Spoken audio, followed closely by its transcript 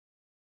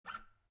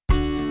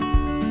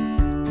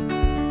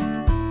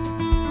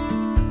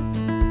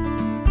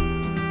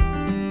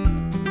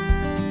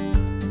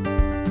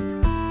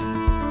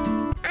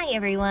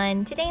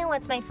everyone. Today on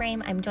What's My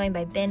Frame, I'm joined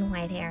by Ben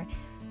Whitehair.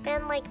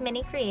 Ben, like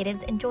many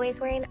creatives,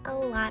 enjoys wearing a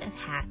lot of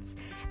hats.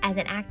 As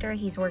an actor,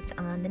 he's worked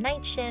on The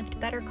Night Shift,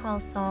 Better Call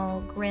Saul,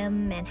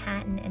 Grimm,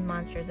 Manhattan, and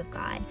Monsters of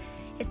God.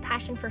 His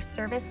passion for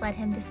service led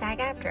him to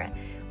SAG-AFTRA,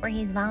 where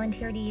he's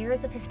volunteered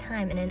years of his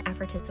time in an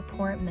effort to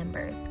support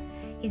members.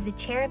 He's the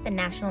chair of the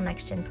National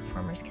Next Gen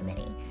Performers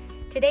Committee.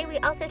 Today, we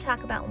also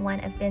talk about one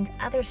of Ben's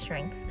other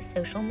strengths,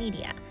 social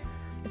media.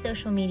 A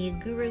social media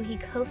guru, he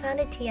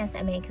co-founded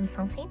TSMA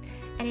Consulting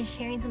and is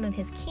sharing some of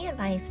his key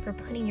advice for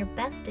putting your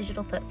best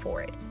digital foot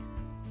forward.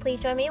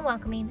 Please join me in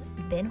welcoming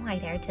Ben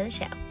Whitehair to the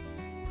show.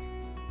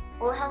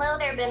 Well, hello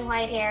there, Ben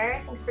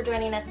Whitehair. Thanks for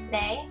joining us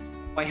today.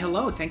 Why,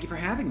 hello. Thank you for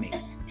having me.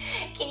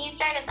 Can you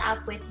start us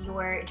off with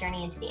your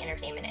journey into the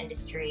entertainment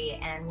industry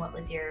and what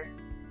was your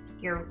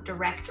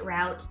direct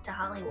route to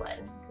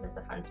Hollywood? Because it's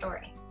a fun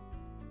story.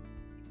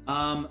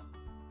 Well,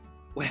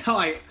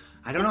 I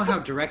don't know how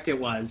direct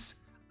it was.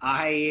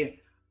 I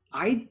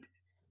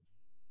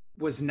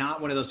was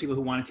not one of those people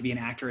who wanted to be an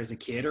actor as a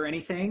kid or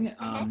anything.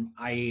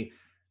 I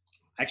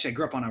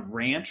grew up on a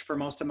ranch for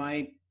most of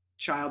my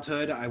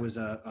childhood. I was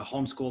a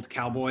homeschooled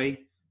cowboy.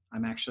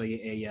 I'm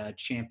actually a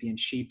champion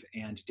sheep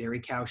and dairy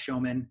cow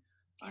showman.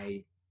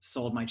 I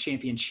sold my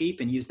champion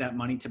sheep and used that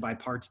money to buy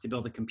parts to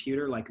build a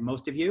computer, like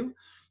most of you.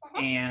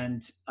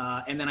 And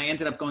then I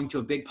ended up going to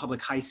a big public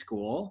high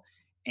school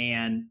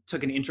and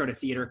took an intro to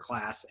theater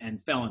class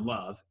and fell in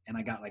love. And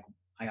I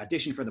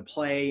auditioned for the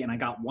play and I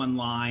got one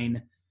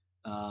line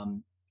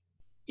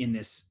in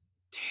this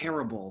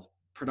terrible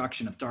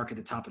production of Dark at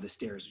the Top of the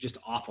Stairs. Just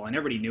awful. And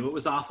everybody knew it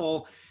was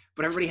awful,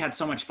 but everybody had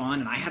so much fun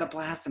and I had a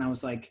blast. And I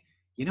was like,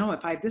 you know,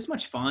 if I have this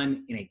much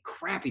fun in a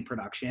crappy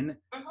production,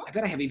 I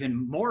bet I have even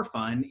more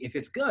fun if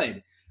it's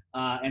good.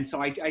 And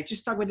so I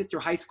just stuck with it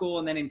through high school.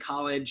 And then in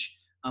college,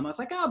 I was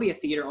like, I'll be a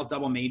theater. I'll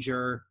double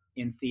major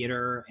in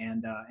theater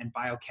and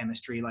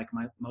biochemistry like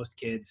most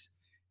kids.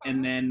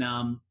 And then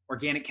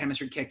organic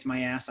chemistry kicked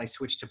my ass. I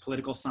switched to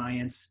political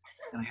science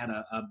and I had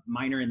a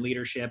minor in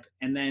leadership.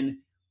 And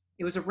then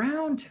it was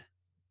around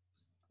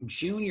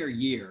junior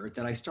year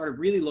that I started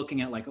really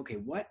looking at like, okay,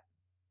 what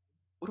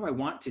do I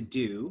want to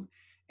do?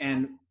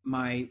 And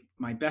my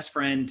best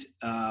friend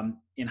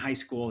in high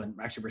school, and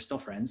actually we're still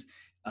friends,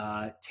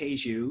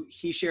 Teju,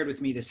 he shared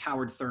with me this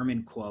Howard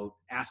Thurman quote,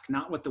 ask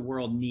not what the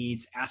world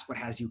needs, ask what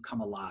has you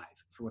come alive.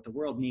 For what the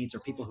world needs are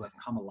people who have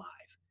come alive.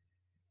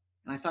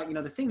 And I thought, you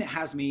know, the thing that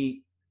has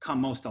me come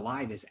most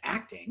alive is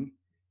acting.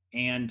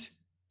 And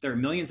there are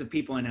millions of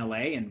people in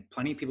LA and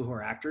plenty of people who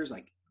are actors.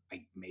 Like,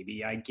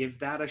 maybe I give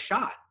that a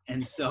shot.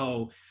 And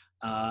so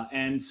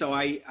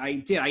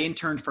I did. I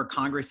interned for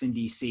Congress in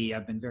DC.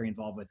 I've been very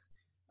involved with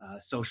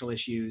social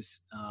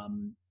issues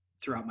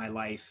throughout my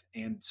life.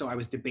 And so I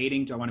was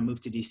debating, do I want to move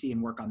to DC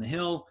and work on the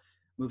Hill,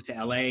 move to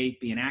LA,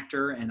 be an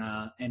actor?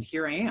 And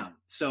here I am.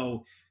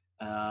 So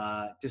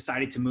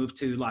decided to move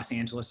to Los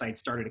Angeles. I had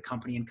started a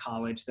company in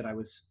college that I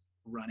was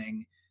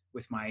running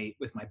with my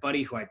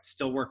buddy who I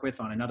still work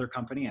with on another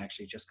company. I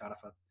actually just got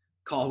off a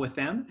call with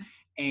them.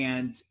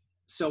 And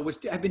so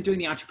I've been doing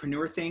the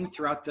entrepreneur thing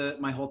throughout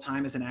my whole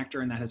time as an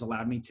actor, and that has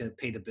allowed me to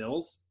pay the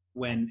bills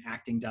when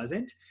acting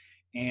doesn't.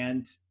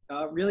 And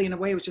really, in a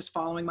way, it was just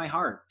following my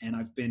heart. And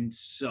I've been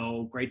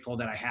so grateful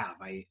that I have.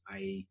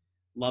 I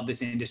love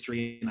this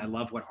industry and I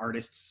love what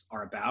artists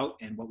are about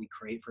and what we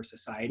create for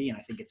society. And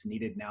I think it's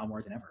needed now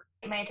more than ever.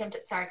 My attempt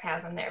at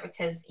sarcasm there,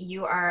 because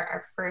you are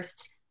our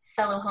first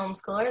fellow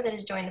homeschooler that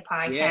has joined the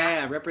podcast.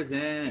 Yeah,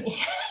 represent.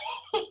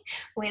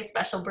 We a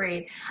special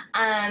breed.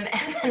 And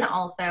then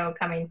also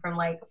coming from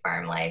like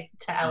farm life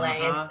to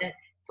LA.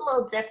 It's a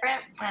little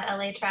different.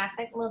 LA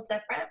traffic, a little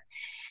different.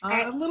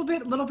 Right. A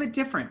little bit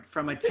different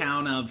from a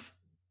town of,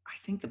 I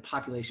think the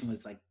population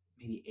was like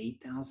maybe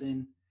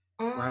 8,000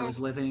 where I was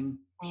living.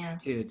 Yeah.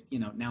 To, you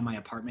know, now my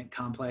apartment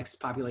complex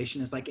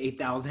population is like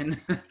 8,000.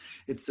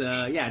 It's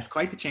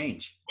quite the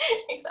change.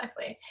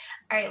 Exactly.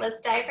 All right,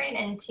 let's dive right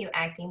into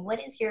acting.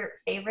 What is your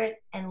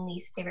favorite and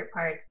least favorite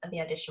parts of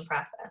the audition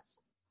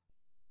process?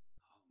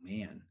 Oh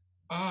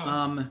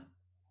man.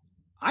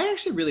 I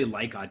actually really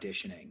like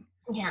auditioning.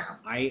 Yeah.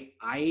 I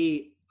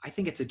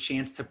think it's a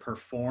chance to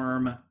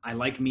perform. I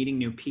like meeting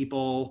new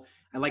people.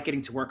 I like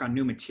getting to work on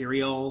new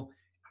material.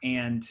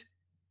 And,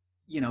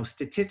 you know,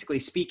 statistically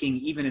speaking,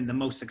 even in the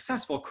most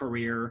successful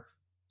career,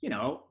 you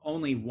know,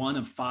 only 1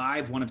 of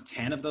 5, 1 of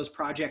 10 of those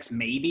projects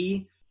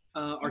maybe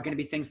are going to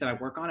be things that I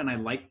work on. And I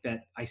like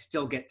that I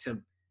still get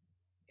to,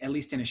 at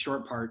least in a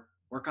short part,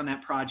 work on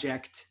that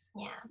project,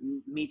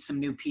 meet some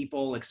new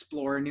people,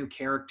 explore a new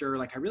character.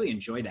 Like I really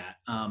enjoy that.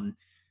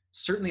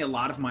 Certainly a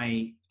lot of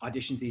my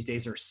auditions these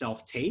days are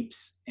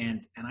self-tapes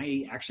and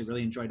I actually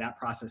really enjoy that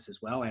process as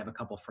well. I have a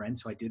couple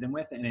friends who I do them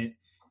with, and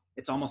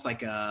it's almost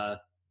like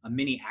a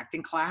mini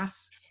acting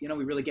class. You know,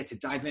 we really get to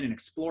dive in and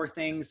explore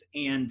things.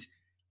 And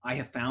I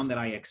have found that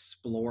I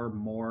explore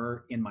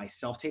more in my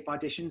self-tape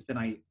auditions than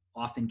I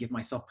often give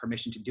myself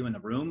permission to do in the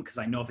room. Cause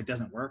I know if it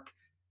doesn't work,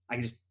 I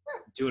can just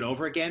do it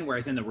over again.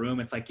 Whereas in the room,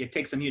 it's like, it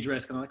takes some huge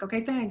risk. And I'm like, okay,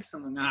 thanks.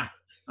 I'm like,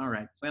 all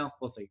right, well,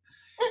 we'll see.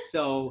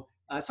 So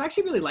I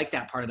actually really like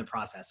that part of the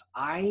process.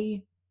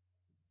 I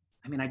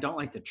I mean, I don't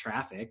like the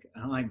traffic. I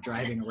don't like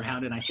driving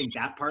around, and I think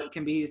that part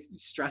can be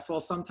stressful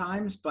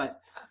sometimes.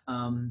 But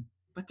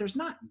there's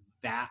not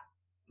that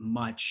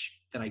much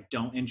that I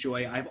don't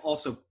enjoy. I've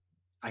also,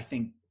 I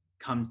think,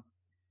 come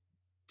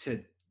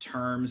to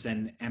terms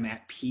and am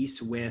at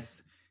peace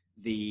with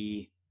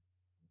the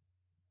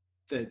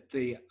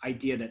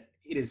idea that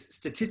it is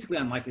statistically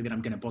unlikely that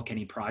I'm going to book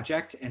any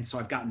project. And so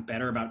I've gotten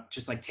better about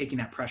just like taking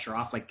that pressure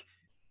off. Like,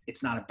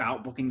 it's not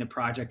about booking the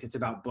project. It's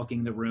about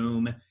booking the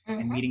room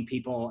and meeting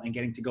people and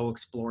getting to go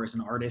explore as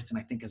an artist. And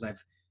I think as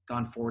I've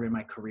gone forward in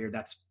my career,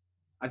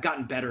 I've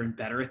gotten better and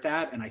better at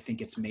that. And I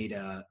think it's made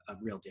a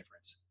real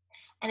difference.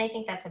 And I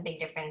think that's a big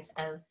difference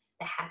of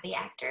the happy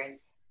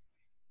actors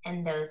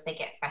and those that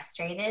get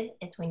frustrated.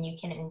 It's when you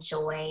can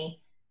enjoy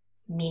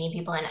meeting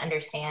people and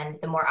understand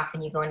the more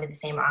often you go into the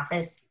same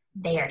office,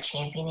 they are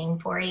championing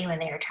for you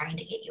and they are trying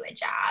to get you a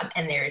job.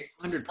 And there's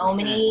 100%. so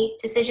many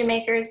decision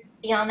makers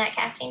beyond that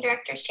casting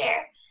director's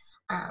chair.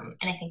 And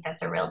I think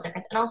that's a real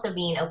difference. And also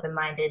being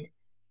open-minded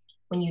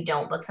when you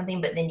don't book something,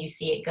 but then you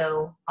see it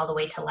go all the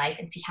way to life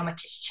and see how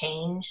much it's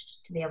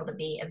changed, to be able to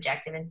be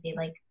objective and see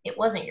like, it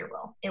wasn't your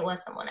role. It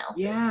was someone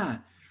else's. Yeah.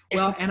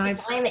 There's some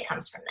line that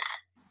comes from that.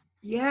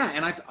 Yeah,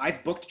 and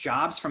I've booked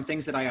jobs from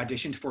things that I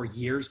auditioned for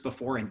years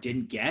before and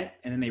didn't get,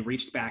 and then they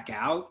reached back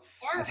out.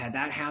 Yeah. I've had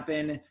that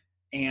happen,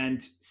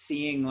 and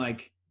seeing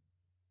like,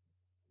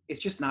 it's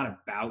just not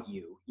about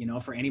you. You know,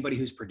 for anybody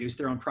who's produced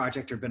their own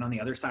project or been on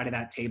the other side of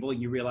that table,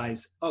 you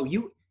realize, oh,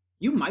 you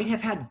might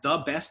have had the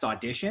best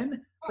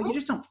audition, but you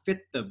just don't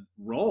fit the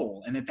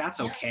role, and that's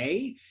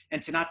okay.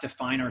 And to not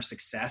define our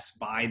success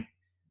by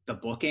the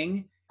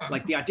booking,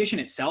 like the audition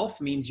itself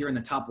means you're in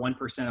the top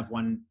 1% of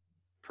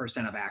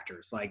 1% of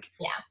actors. Like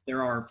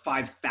there are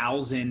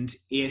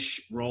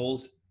 5,000-ish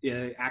roles,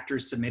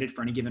 actors submitted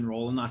for any given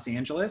role in Los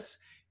Angeles,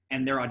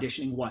 and they're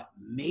auditioning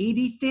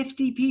maybe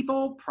 50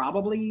 people,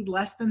 probably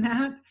less than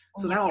that.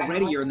 So that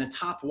already you're in the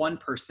top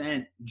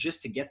 1%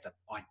 just to get the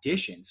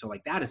audition. So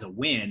like that is a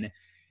win.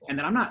 And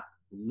then I'm not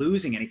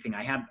losing anything.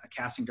 I had a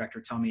casting director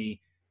tell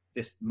me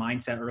this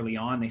mindset early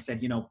on. They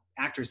said,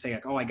 actors say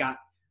like, oh, I got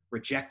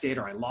rejected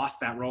or I lost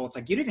that role. It's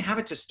like, you didn't have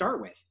it to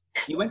start with.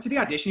 You went to the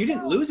audition, you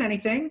didn't lose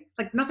anything.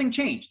 Like nothing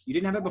changed. You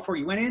didn't have it before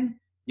you went in.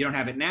 You don't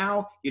have it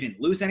now. You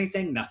didn't lose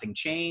anything. Nothing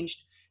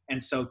changed.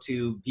 And so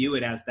to view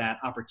it as that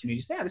opportunity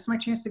to say, this is my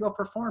chance to go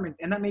perform.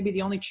 And that may be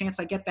the only chance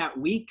I get that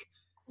week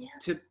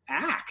to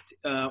act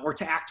or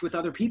to act with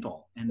other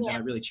people. And I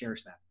really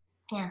cherish that.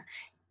 Yeah.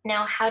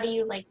 Now, how do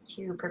you like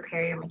to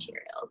prepare your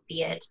materials,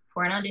 be it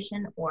for an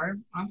audition or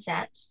on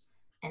set?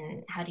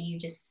 And how do you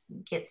just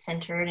get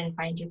centered and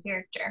find your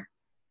character?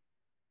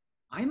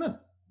 I'm a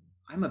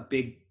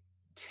big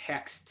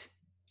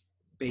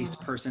text-based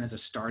person as a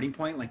starting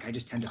point. Like I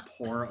just tend to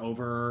pour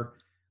over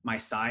my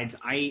sides.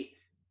 I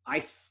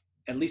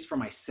at least for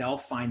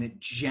myself, find that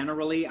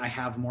generally I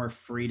have more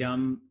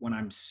freedom when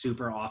I'm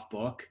super off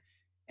book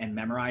and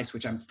memorize,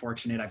 which I'm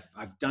fortunate.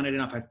 I've done it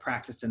enough. I've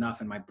practiced enough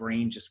and my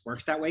brain just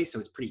works that way. So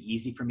it's pretty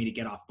easy for me to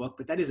get off book,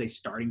 but that is a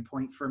starting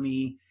point for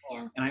me.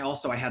 Yeah. And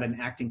I had an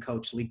acting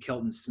coach, Lee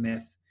Kilton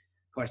Smith,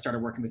 who I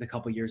started working with a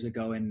couple years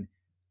ago. And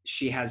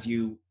she has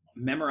you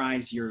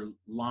memorize your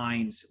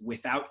lines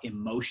without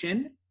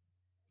emotion.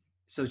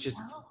 So it's just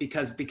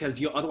because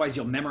otherwise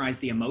you'll memorize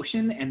the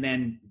emotion and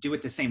then do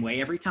it the same way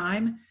every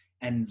time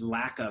and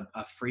lack a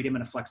freedom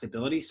and a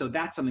flexibility. So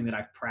that's something that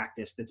I've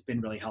practiced that's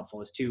been really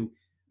helpful, is to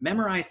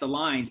memorize the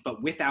lines,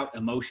 but without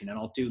emotion. And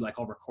I'll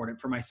record it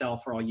for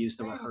myself, or I'll use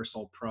the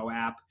Rehearsal Pro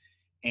app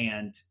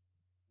and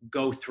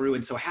go through.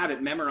 And so have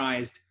it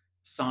memorized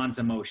sans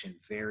emotion,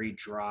 very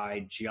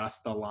dry,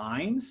 just the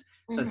lines.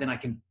 So then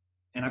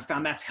and I've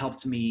found that's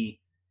helped me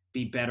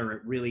be better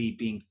at really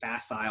being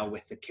facile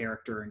with the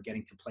character and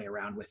getting to play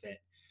around with it.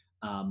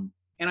 And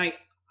I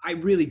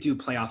really do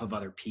play off of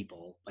other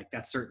people. Like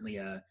that's certainly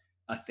a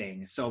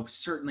thing. So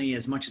certainly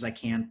as much as I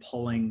can,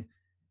 pulling,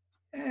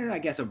 I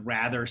guess, a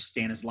rather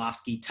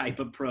Stanislavski type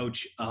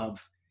approach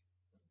of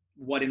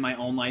what in my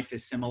own life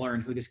is similar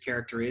and who this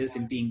character is,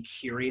 and being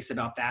curious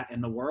about that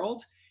in the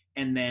world.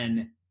 And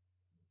then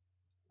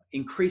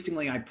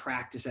increasingly I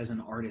practice as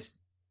an artist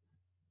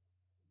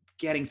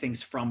getting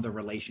things from the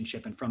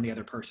relationship and from the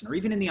other person, or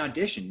even in the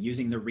audition,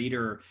 using the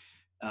reader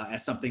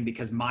as something,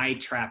 because my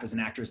trap as an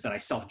actor is that I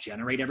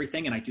self-generate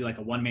everything and I do like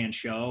a one-man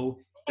show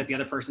that the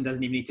other person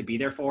doesn't even need to be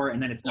there for.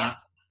 And then it's not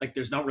like,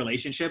 there's no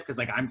relationship because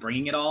like I'm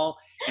bringing it all.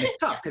 And it's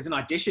tough because in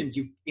auditions,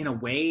 you, in a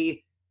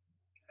way,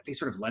 they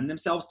sort of lend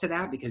themselves to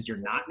that because you're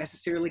not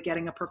necessarily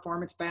getting a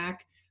performance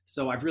back.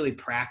 So I've really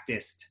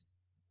practiced,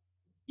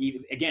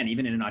 even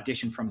in an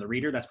audition from the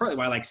reader. That's probably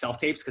why I like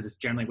self-tapes, because it's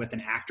generally with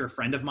an actor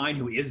friend of mine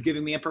who is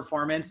giving me a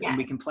performance and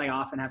we can play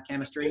off and have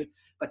chemistry.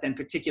 But then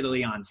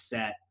particularly on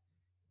set,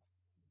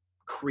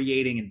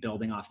 creating and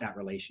building off that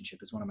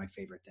relationship is one of my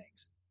favorite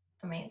things.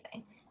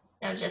 Amazing.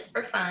 Now, just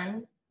for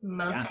fun,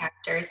 most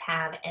actors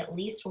have at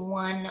least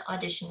one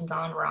audition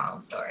gone wrong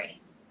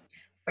story,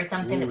 or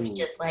something that was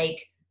just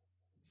like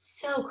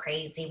so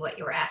crazy what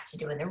you were asked to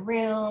do in the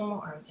room,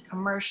 or it was a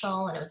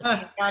commercial and it was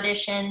a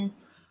audition.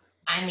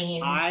 I mean,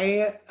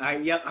 yep.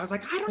 I was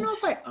like, I don't know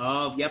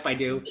if yep, I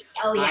do.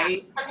 oh yeah.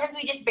 I, Sometimes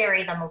we just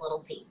bury them a little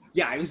deep.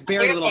 yeah, I was But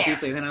buried a they're little there.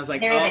 deeply. And then I was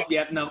like, They're oh, there.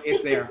 yep, no,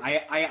 it's there.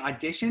 I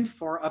auditioned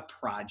for a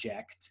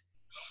project,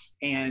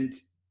 and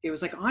it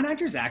was like on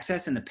Actors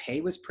Access, and the pay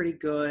was pretty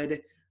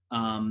good.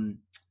 Um,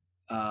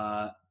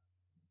 uh,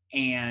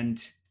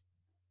 and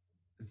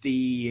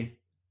the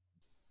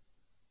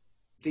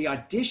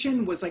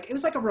audition was like, it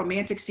was like a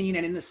romantic scene,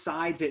 and in the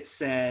sides it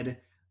said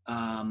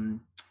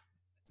um,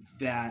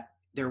 that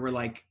there were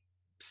like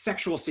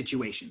sexual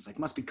situations, like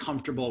must be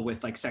comfortable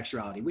with like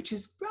sexuality, which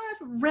is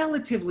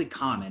relatively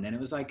common. And it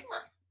was like,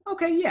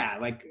 okay, yeah,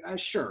 like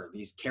sure,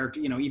 these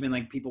characters, even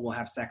like people will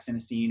have sex in a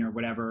scene or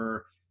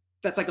whatever.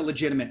 That's like a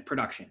legitimate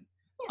production.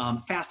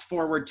 Fast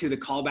forward to the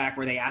callback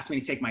where they asked me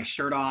to take my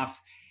shirt off,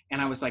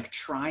 and I was like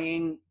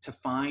trying to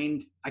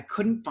I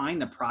couldn't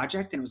find the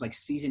project, and it was like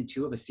season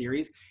 2 of a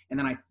series. And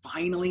then I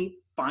finally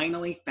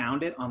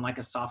found it on like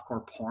a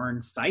softcore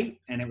porn site,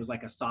 and it was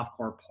like a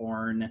softcore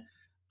porn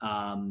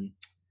um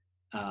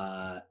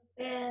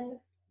And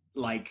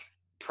like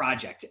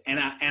project. And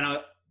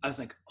I was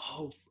like,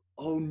 oh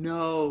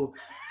no,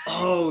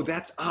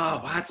 that's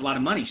wow, that's a lot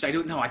of money. Should I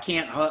do it? No, I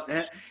can't.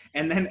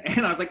 And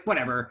I was like,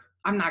 whatever,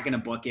 I'm not gonna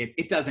book it,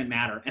 it doesn't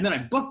matter. And then I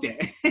booked it,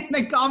 and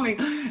they called me,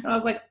 and I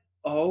was like,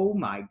 oh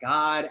my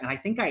god. And I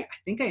think I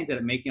ended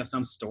up making up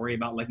some story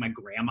about like my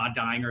grandma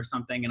dying or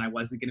something, and I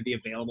wasn't going to be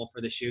available for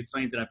the shoot, so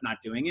I ended up not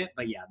doing it.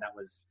 But yeah, that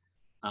was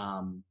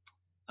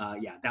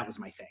that was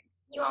my thing.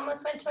 you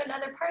almost went to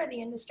another part of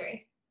the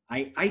industry.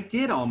 I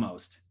did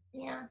almost.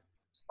 Yeah.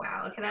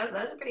 Wow. Okay, that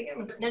was a pretty good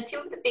one. Now, two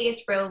of the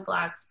biggest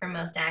roadblocks for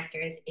most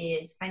actors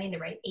is finding the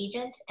right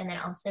agent and then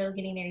also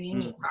getting their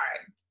union card.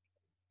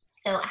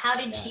 So, how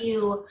did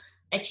you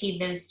achieve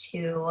those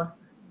two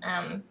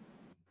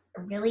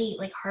really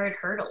like hard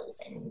hurdles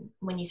and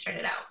when you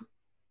started out?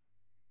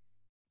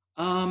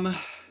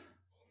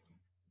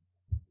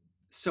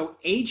 So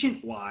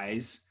agent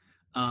wise,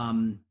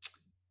 in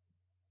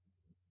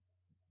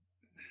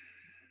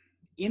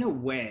a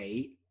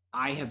way,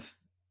 I've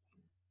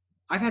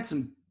had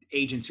some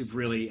agents who've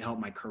really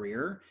helped my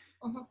career.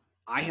 Mm-hmm.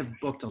 I have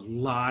booked a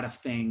lot of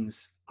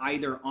things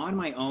either on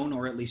my own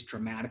or at least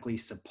dramatically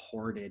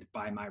supported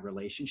by my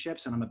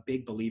relationships. And I'm a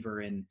big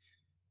believer in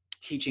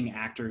teaching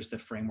actors the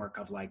framework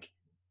of like,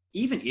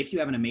 even if you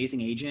have an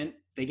amazing agent,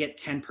 they get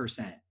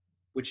 10%,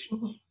 which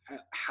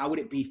how would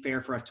it be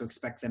fair for us to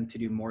expect them to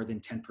do more than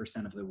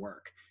 10% of the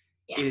work?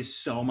 It is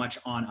so much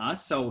on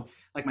us. So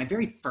like my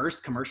very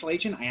first commercial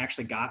agent, I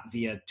actually got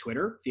via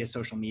Twitter, via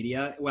social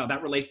media. Well,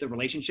 the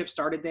relationship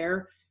started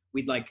there.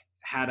 We'd like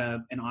had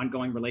an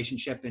ongoing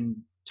relationship and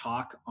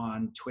talk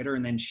on Twitter.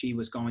 And then she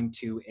was going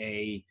to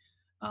a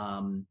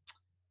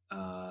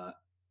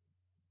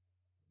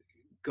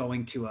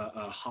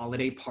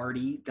holiday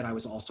party that I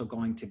was also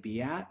going to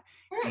be at.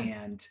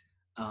 And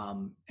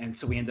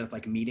so we ended up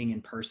like meeting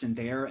in person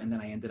there. And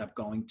then I ended up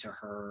going to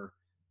her,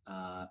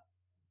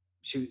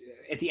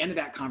 at the end of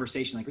that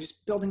conversation, like we're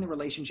just building the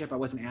relationship. I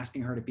wasn't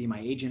asking her to be my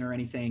agent or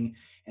anything.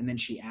 And then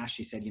she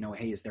said,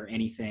 hey, is there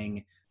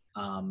anything,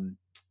 do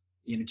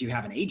you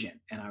have an agent?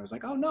 And I was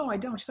like, oh no, I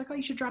don't. She's like, oh,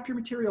 you should drop your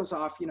materials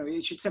off.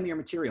 You should send me your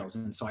materials.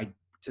 And so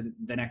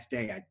the next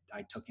day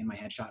I took in my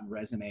headshot and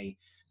resume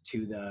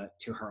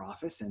to her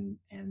office. And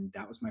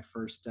that was my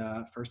first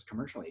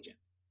commercial agent.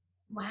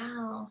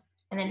 Wow.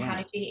 And then how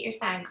did you get your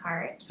SAG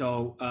card?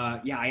 So,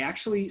 I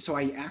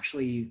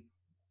actually,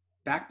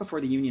 back before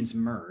the unions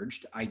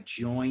merged, I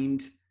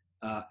joined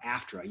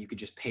AFTRA. You could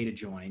just pay to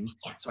join.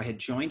 Yeah. So I had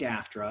joined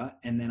AFTRA,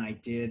 and then I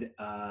did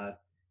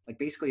like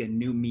basically a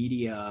new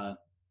media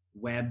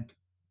web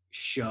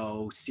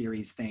show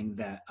series thing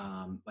that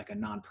like a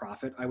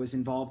nonprofit I was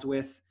involved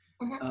with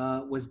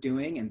was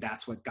doing, and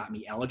that's what got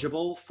me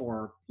eligible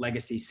for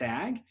Legacy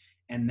SAG.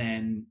 And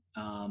then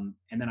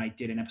I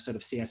did an episode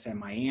of CSM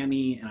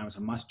Miami, and I was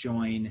a must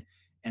join.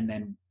 And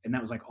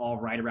that was like all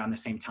right around the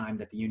same time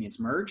that the unions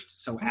merged.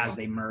 So as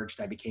they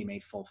merged, I became a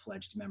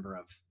full-fledged member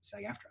of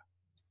SAG-AFTRA.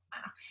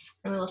 Wow.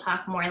 And we will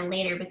talk more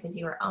later because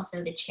you are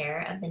also the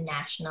chair of the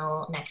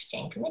National Next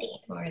Gen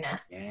Committee. We're going to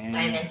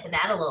dive into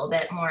that a little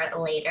bit more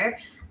later.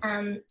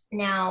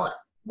 Now,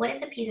 what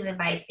is a piece of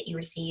advice that you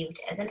received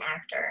as an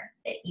actor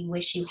that you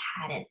wish you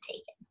hadn't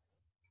taken?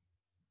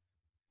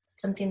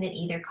 Something that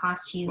either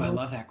cost you I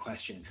love that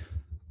question.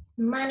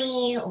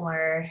 Money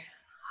or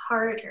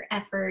heart or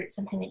effort,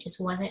 something that just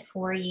wasn't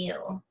for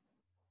you?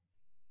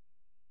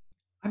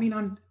 I mean,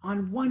 on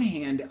one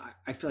hand,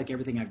 I feel like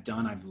everything I've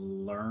done, I've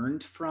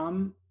learned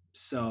from.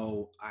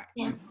 So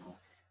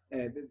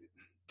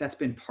that's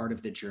been part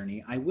of the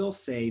journey. I will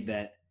say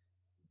that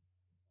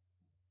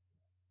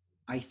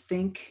I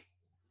think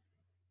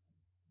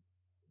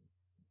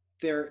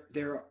there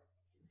are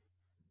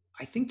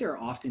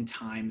often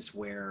times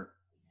where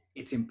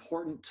it's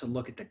important to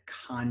look at the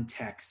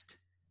context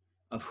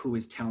of who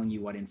is telling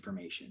you what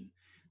information.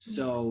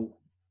 So,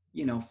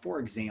 for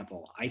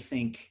example, I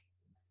think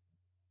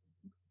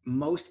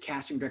most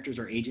casting directors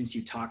or agents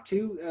you talk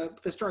to,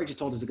 the story I just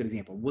told is a good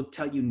example, will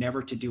tell you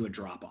never to do a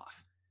drop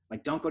off.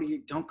 Like, don't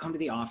come to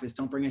the office.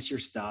 Don't bring us your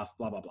stuff,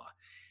 blah, blah, blah.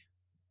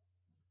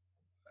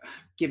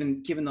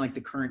 Given like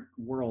the current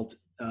world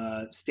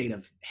state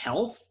of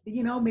health,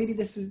 maybe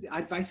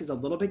advice is a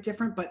little bit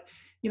different, but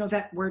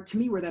that where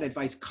that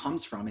advice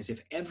comes from is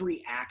if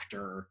every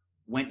actor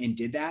went and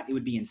did that, it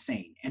would be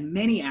insane. And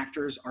many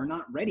actors are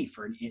not ready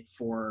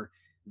for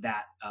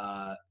that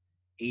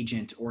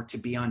agent or to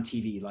be on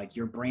TV. Like,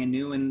 you're brand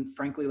new, and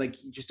frankly,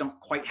 like, you just don't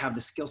quite have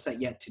the skill set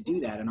yet to do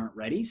that and aren't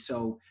ready.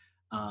 So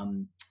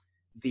I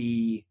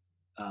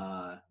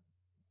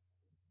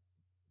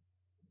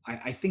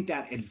think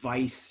that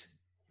advice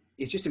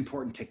is just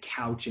important to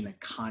couch in the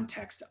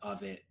context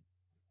of it,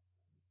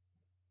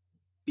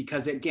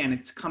 because again,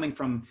 it's coming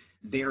from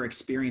their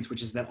experience,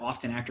 which is that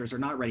often actors are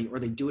not ready, or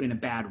they do it in a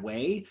bad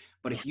way.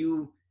 But if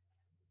you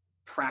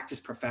practice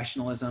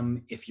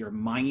professionalism, if you're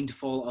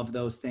mindful of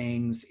those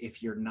things,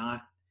 if you're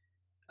not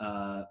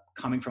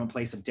coming from a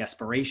place of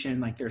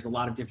desperation, like, there's a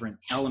lot of different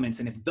elements.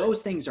 And if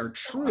those things are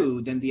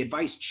true, then the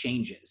advice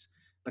changes.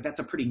 But that's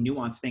a pretty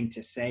nuanced thing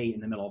to say in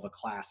the middle of a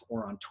class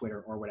or on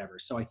Twitter or whatever.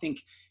 So I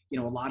think, a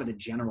lot of the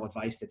general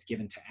advice that's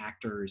given to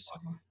actors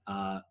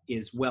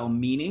is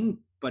well-meaning,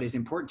 but is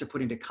important to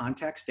put into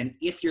context. And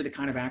if you're the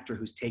kind of actor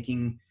who's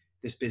taking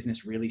this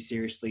business really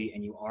seriously,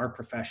 and you are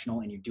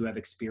professional and you do have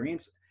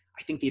experience,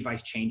 I think the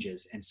advice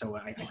changes. And so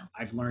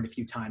I've learned a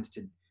few times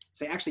to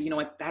say, actually,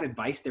 that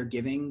advice they're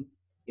giving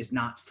is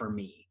not for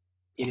me.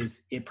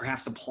 It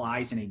perhaps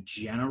applies in a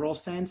general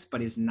sense, but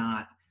is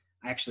not,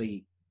 I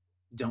actually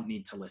don't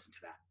need to listen to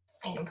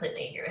that. I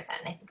completely agree with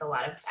that. And I think a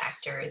lot of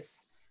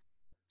actors,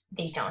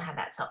 they don't have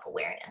that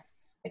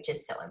self-awareness, which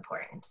is so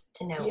important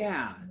to know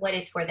what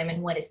is for them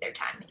and what is their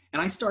timing.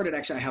 And I started,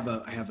 actually,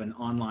 I have an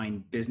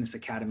online business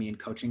academy and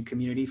coaching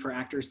community for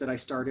actors that I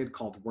started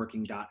called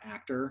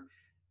Working.Actor.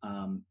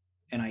 And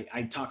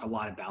I talk a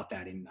lot about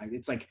that. And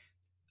it's like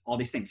all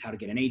these things, how to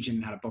get an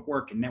agent, how to book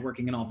work and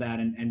networking and all that,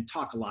 and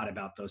talk a lot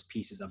about those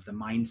pieces of the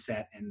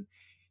mindset. And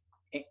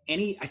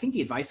I think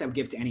the advice I would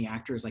give to any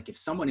actor is, like, if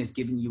someone is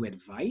giving you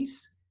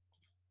advice,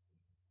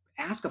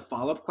 ask a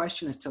follow-up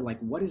question as to, like,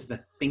 what is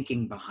the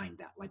thinking behind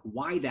that? Like,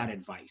 why that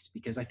advice?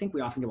 Because I think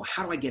we often go, well,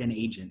 how do I get an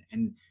agent?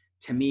 And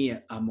to me,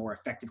 a more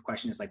effective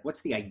question is, like,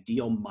 what's the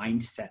ideal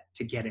mindset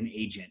to get an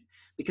agent?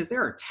 Because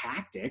there are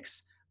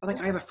tactics. But,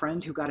 like, I have a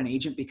friend who got an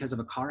agent because of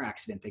a car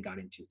accident they got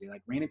into. They,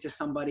 like, ran into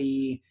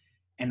somebody,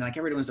 and, like,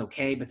 everyone was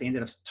okay, but they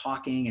ended up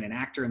talking, and an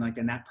actor, and, like,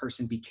 then that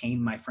person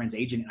became my friend's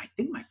agent. And I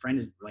think my friend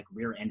is, like,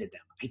 rear-ended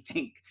them, I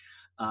think.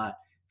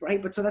 Right.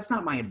 But so that's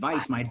not my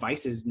advice. My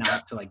advice is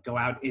not to, like, go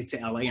out into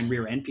LA and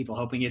rear end people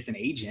hoping it's an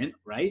agent.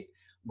 Right.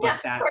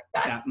 But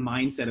that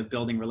mindset of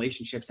building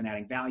relationships and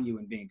adding value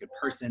and being a good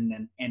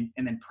person, and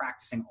then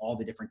practicing all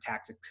the different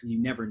tactics.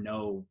 You never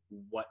know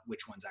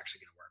which one's actually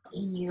going to work.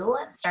 You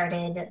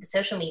started the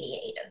social media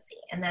agency,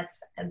 and that's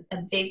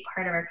a big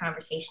part of our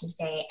conversation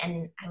today.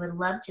 And I would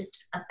love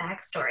just a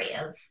backstory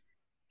of,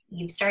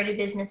 you've started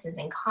businesses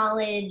in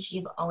college.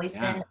 You've always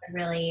been a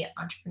really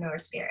entrepreneur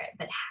spirit,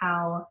 but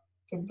how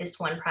did this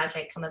one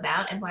project come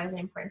about, and why was it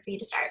important for you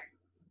to start?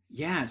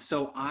 Yeah.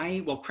 So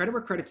credit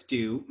where credit's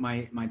due.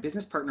 My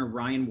business partner,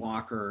 Ryan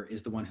Walker,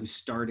 is the one who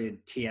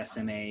started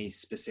TSMA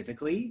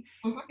specifically.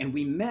 Mm-hmm. And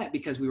we met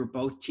because we were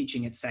both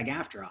teaching at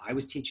SAG-AFTRA. I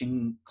was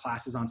teaching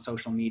classes on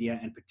social media,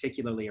 and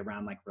particularly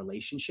around, like,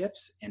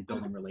 relationships and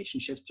building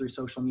relationships through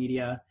social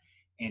media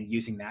and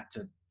using that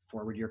to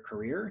forward your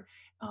career.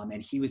 And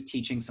he was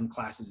teaching some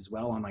classes as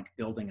well on, like,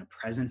 building a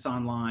presence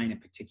online, and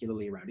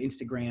particularly around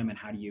Instagram, and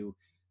how do you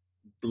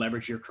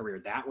leverage your career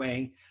that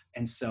way.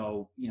 And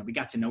so, we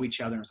got to know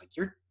each other, and it was like,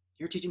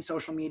 you're teaching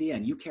social media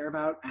and you care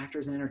about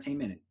actors and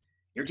entertainment, and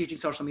you're teaching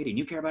social media and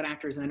you care about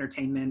actors and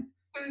entertainment.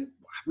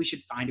 We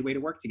should find a way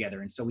to work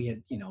together. And so we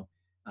had,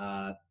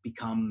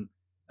 become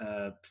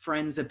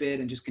friends a bit,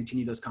 and just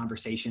continue those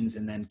conversations.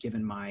 And then,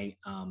 given my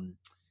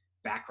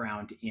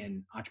background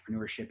in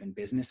entrepreneurship and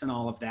business and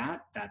all of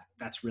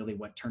that's really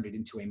what turned it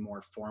into a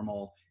more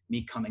formal,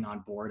 me coming on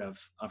board of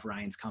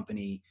Ryan's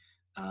company.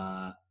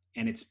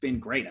 And it's been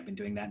great. I've been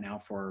doing that now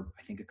for,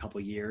 I think, a couple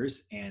of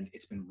years, and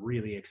it's been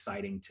really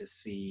exciting to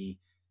see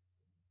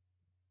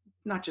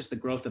not just the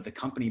growth of the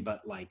company,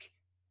 but, like,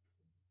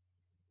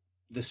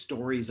 the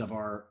stories of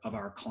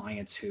our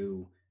clients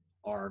who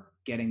are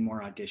getting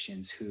more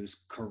auditions,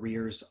 whose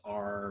careers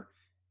are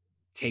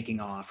taking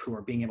off, who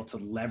are being able to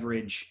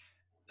leverage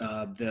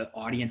the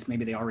audience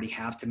maybe they already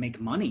have to make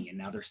money, and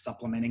now they're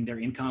supplementing their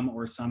income,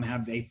 or some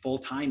have a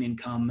full-time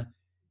income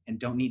and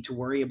don't need to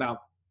worry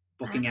about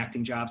booking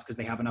acting jobs because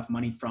they have enough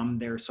money from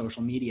their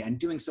social media, and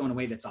doing so in a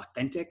way that's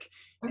authentic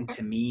and,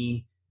 to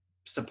me,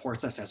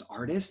 supports us as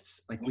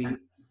artists. Like,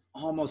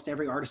 almost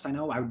every artist I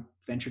know, I would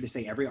venture to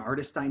say every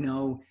artist I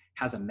know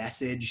has a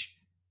message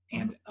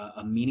and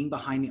a meaning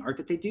behind the art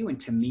that they do. And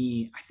to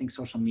me, I think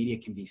social media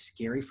can be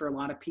scary for a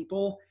lot of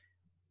people,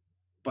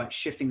 but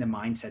shifting the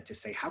mindset to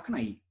say, how can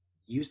I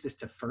use this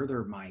to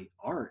further my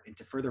art and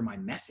to further my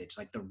message?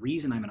 Like, the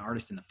reason I'm an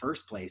artist in the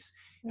first place.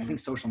 I think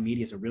social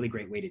media is a really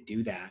great way to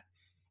do that.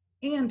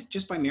 And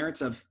just by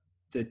merits of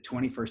the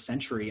 21st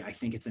century, I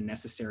think it's a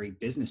necessary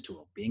business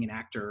tool. Being an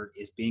actor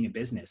is being a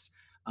business.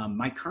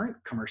 My current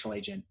commercial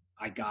agent,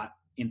 I got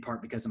in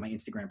part because of my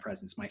Instagram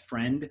presence. My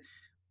friend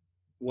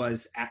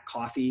was at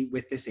coffee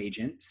with this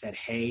agent, said,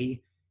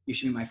 hey, you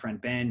should meet my friend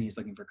Ben. He's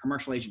looking for a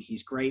commercial agent.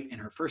 He's great. And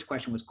her first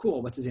question was,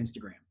 cool, what's his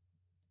Instagram?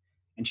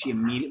 And she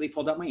immediately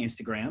pulled up my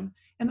Instagram.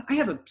 And I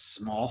have a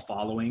small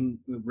following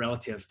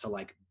relative to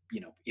like,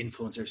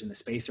 influencers in the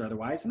space or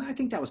otherwise. And I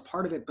think that was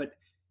part of it. But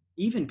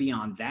even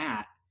beyond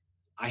that,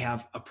 I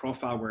have a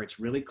profile where it's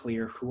really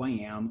clear who I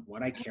am,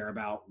 what I care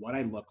about, what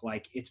I look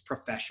like. It's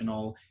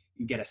professional.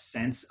 You get a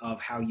sense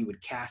of how you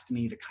would cast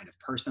me, the kind of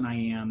person I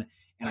am.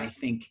 And I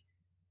think,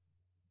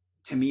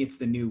 to me, it's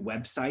the new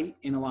website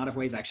in a lot of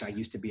ways. Actually, I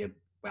used to be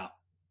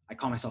I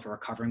call myself a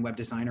recovering web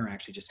designer. I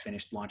actually just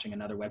finished launching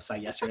another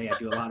website yesterday. I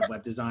do a lot of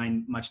web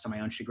design, much to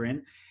my own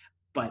chagrin.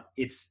 But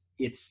it's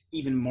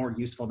even more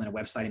useful than a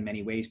website in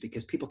many ways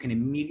because people can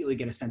immediately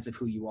get a sense of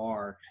who you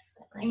are.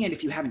 Absolutely. And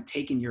if you haven't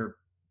taken your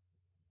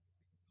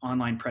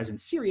online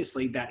presence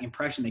seriously, that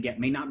impression they get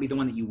may not be the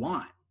one that you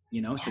want,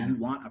 So you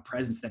want a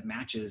presence that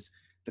matches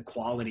the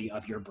quality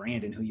of your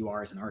brand and who you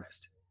are as an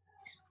artist.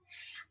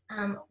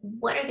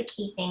 What are the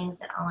key things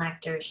that all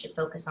actors should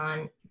focus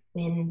on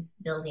when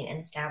building and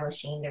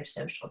establishing their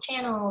social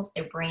channels,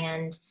 their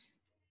brand?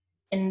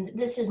 And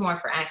this is more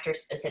for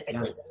actors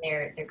specifically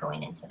when they're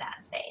going into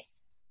that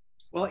space.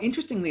 Well,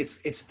 interestingly,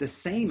 it's the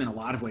same in a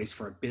lot of ways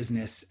for a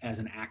business as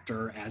an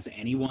actor, as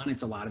anyone.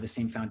 It's a lot of the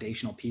same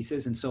foundational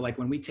pieces. And so like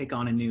when we take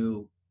on a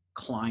new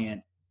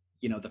client,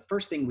 the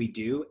first thing we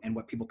do, and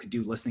what people could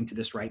do listening to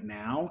this right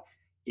now,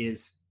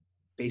 is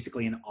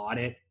basically an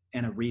audit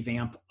and a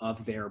revamp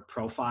of their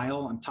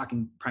profile. I'm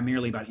talking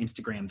primarily about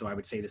Instagram, though I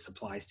would say this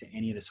applies to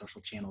any of the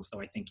social channels,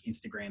 though I think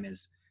Instagram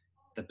is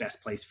the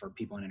best place for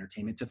people in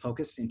entertainment to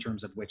focus in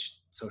terms of which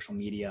social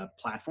media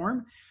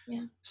platform.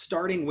 Yeah.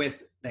 Starting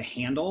with the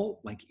handle,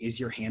 like is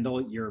your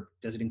handle,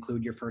 does it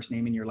include your first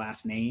name and your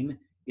last name?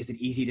 Is it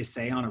easy to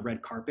say on a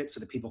red carpet so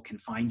that people can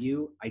find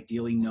you?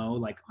 Ideally, no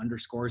like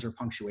underscores or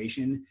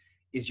punctuation.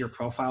 Is your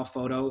profile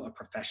photo a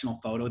professional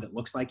photo that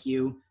looks like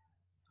you?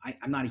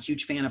 I'm not a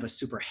huge fan of a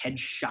super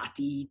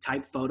headshot-y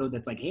type photo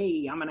that's like,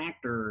 hey, I'm an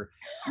actor,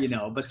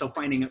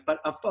 but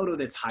a photo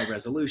that's high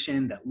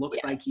resolution, that looks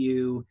like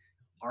you.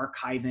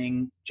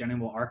 Archiving,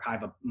 generally will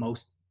archive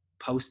most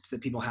posts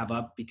that people have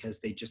up because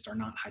they just are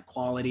not high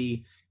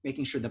quality.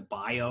 Making sure the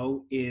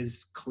bio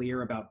is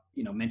clear about,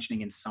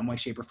 mentioning in some way,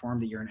 shape, or form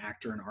that you're an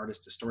actor, an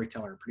artist, a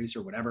storyteller, a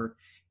producer, whatever,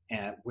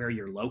 where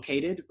you're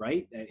located,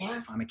 right? Yeah.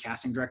 If I'm a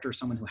casting director or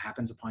someone who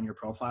happens upon your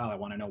profile, I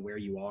want to know where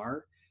you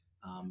are.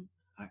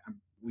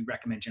 We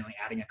recommend generally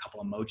adding a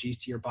couple emojis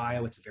to your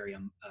bio. It's a very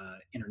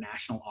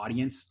international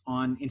audience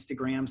on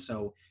Instagram,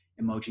 so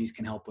emojis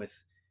can help with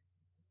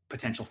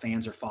potential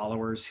fans or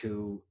followers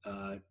who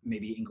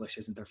maybe English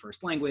isn't their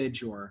first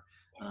language or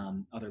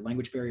other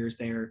language barriers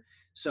there.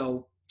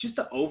 So just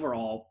the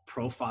overall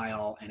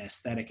profile and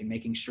aesthetic, and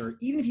making sure,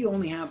 even if you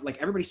only have, like,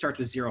 everybody starts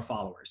with 0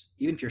 followers.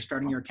 Even if you're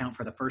starting your account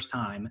for the first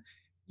time,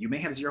 you may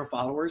have 0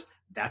 followers.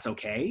 That's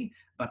okay.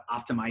 But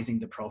optimizing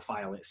the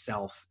profile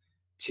itself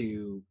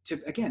to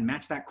again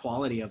match that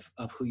quality of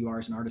who you are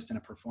as an artist and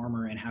a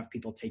performer, and have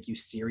people take you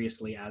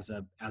seriously as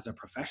a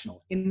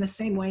professional. In the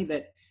same way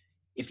that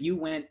if you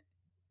went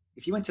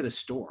to the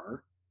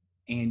store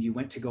and you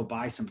went to go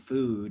buy some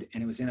food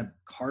and it was in a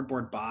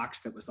cardboard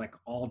box that was like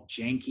all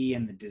janky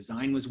and the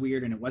design was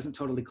weird and it wasn't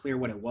totally clear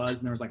what it was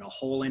and there was like a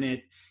hole in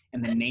it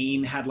and the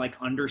name had like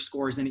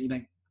underscores in it, you're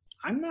like,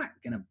 I'm not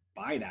gonna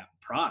buy that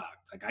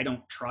product. Like, I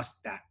don't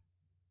trust that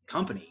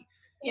company.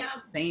 Yeah.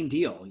 Same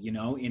deal, in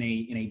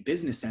a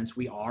business sense,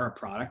 we are a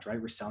product, right?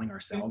 We're selling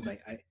ourselves.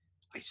 Mm-hmm.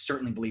 I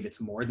certainly believe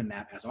it's more than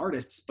that as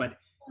artists, but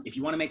if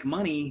you want to make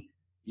money,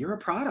 you're a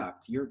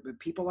product.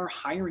 People are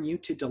hiring you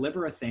to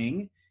deliver a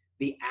thing.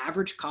 The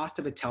average cost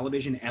of a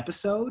television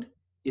episode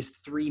is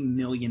 $3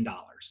 million.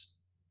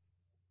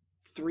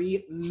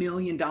 $3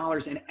 million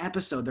an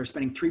episode. They're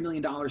spending $3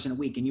 million in a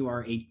week, and you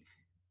are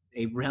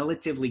a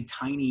relatively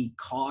tiny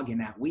cog in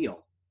that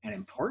wheel, an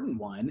important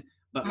one.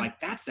 But like,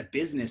 that's the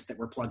business that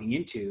we're plugging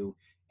into.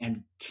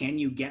 And can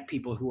you get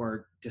people who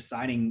are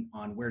deciding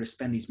on where to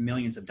spend these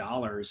millions of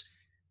dollars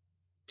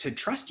to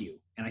trust you?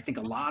 And I think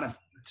a lot of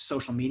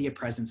social media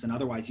presence and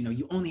otherwise,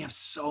 you only have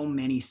so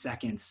many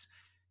seconds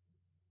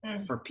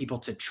for people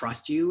to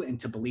trust you and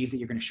to believe that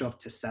you're going to show up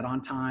to set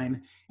on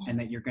time and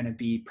that you're going to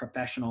be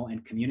professional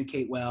and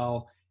communicate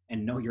well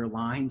and know your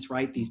lines,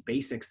 right? These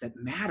basics that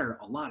matter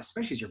a lot,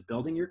 especially as you're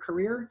building your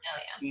career.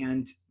 Oh, yeah.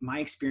 And my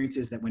experience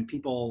is that when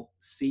people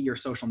see your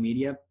social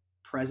media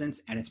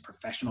presence and it's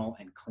professional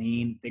and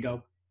clean, they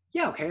go,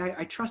 yeah, okay,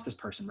 I trust this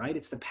person, right?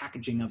 It's the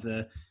packaging of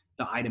the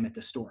item at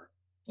the store.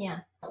 Yeah.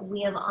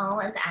 We have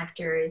all, as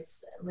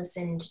actors,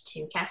 listened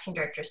to casting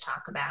directors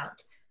talk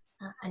about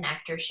an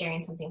actor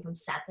sharing something from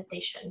set that they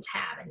shouldn't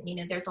have.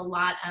 And, there's a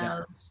lot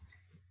of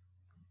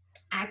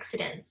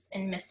accidents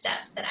and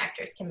missteps that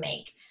actors can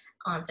make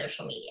on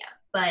social media.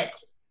 But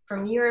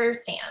from your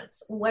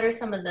stance, what are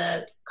some of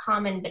the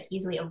common but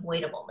easily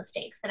avoidable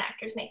mistakes that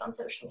actors make on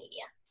social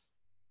media?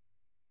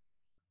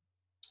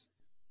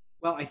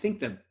 Well, I think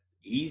the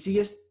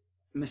easiest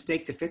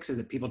mistake to fix is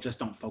that people just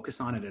don't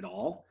focus on it at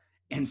all.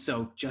 And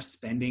so just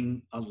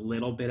spending a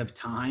little bit of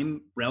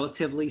time,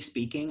 relatively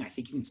speaking, I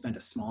think you can spend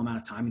a small amount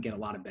of time and get a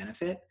lot of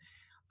benefit.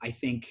 I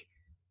think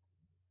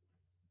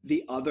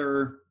the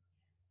other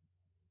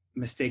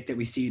mistake that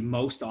we see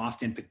most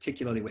often,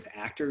 particularly with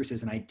actors,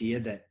 is an idea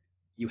that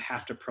you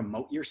have to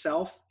promote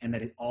yourself and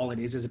that all it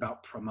is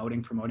about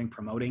promoting,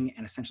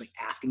 and essentially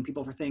asking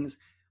people for things.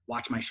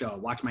 Watch my show,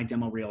 watch my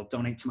demo reel,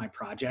 donate to my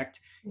project.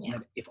 Yeah. And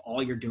that if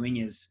all you're doing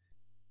is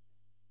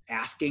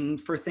asking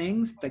for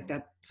things, like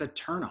that's a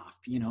turnoff.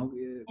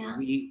 Yeah.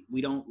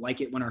 We don't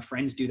like it when our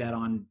friends do that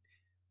on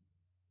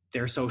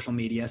their social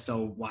media.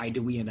 So why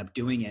do we end up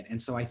doing it?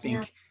 And so I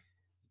think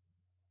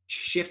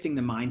shifting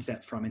the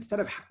mindset from, instead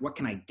of what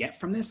can I get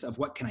from this, of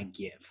what can I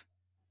give?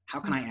 How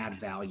can I add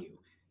value?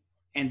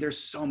 And there's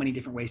so many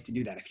different ways to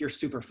do that. If you're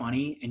super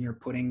funny and you're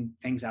putting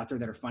things out there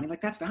that are funny,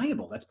 like that's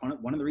valuable. That's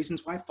one of the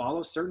reasons why I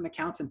follow certain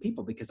accounts and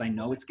people, because I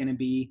know it's going to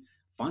be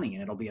funny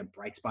and it'll be a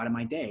bright spot in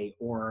my day.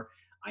 Or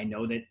I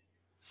know that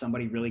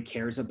somebody really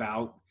cares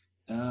about,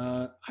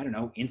 I don't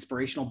know,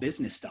 inspirational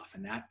business stuff,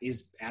 and that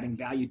is adding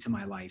value to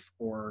my life.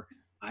 Or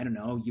I don't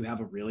know, you have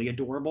a really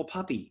adorable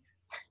puppy.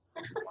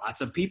 Lots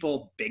of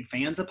people, big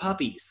fans of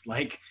puppies.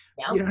 Like,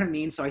 you know what I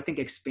mean? So I think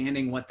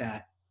expanding what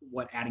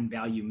adding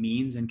value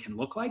means and can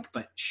look like,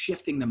 but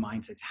shifting the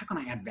mindset. How can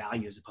I add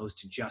value as opposed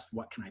to just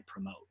what can I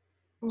promote?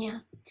 Yeah.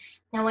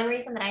 Now, one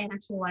reason that I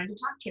actually wanted to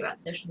talk to you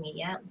about social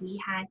media, we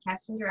had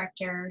casting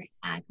director,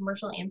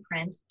 commercial and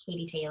print,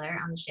 Katie Taylor,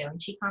 on the show,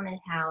 and she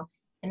commented how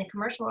in the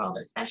commercial world,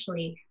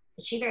 especially,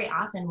 that she very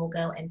often will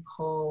go and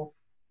pull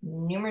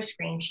numerous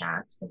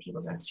screenshots from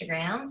people's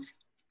Instagram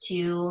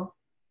to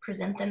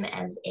present them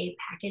as a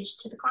package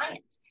to the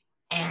client.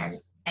 And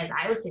as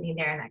I was sitting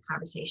there in that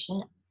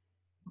conversation,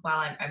 while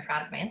I'm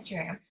proud of my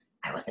Instagram,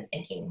 I wasn't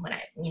thinking when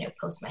I,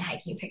 post my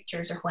hiking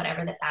pictures or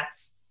whatever,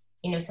 that's,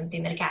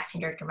 something that a casting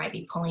director might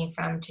be pulling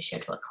from to show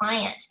to a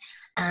client.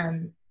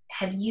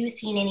 Have you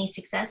seen any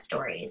success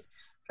stories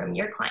from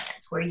your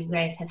clients where you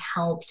guys have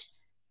helped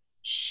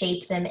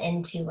shape them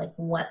into like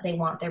what they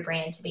want their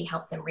brand to be,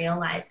 help them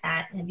realize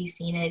that? Have you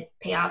seen it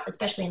pay off,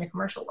 especially in the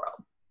commercial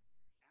world?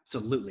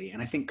 Absolutely.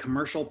 And I think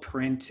commercial,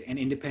 print, and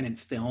independent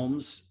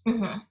films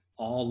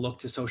all look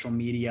to social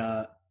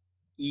media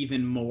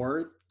even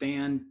more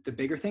than the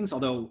bigger things.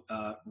 Although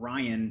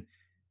Ryan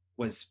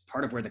was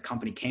part of where the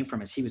company came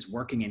from, as he was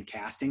working in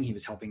casting. He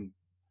was helping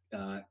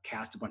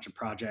cast a bunch of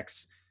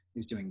projects. He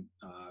was doing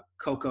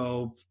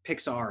Coco,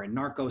 Pixar, and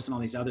Narcos, and all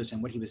these others.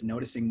 And what he was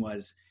noticing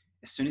was,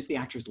 as soon as the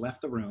actors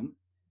left the room,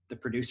 the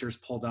producers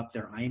pulled up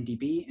their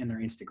IMDb and their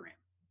Instagram.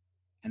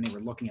 And they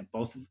were looking at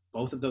both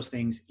of those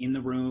things in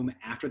the room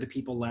after the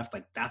people left.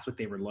 Like, that's what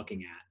they were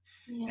looking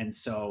at. Yeah. And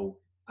so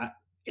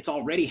it's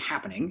already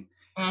happening.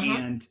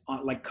 And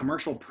like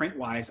commercial print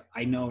wise,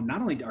 I know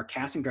not only are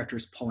casting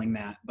directors pulling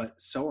that, but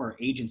so are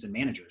agents and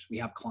managers. We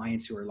have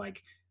clients who are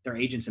like, they're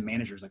agents and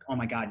managers, like, oh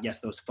my God, yes,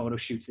 those photo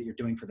shoots that you're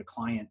doing for the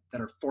client that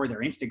are for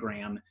their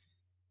Instagram.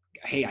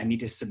 Hey, I need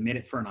to submit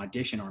it for an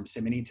audition, or I'm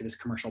submitting to this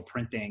commercial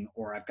print thing.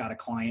 Or I've got a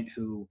client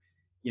who,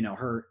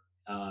 her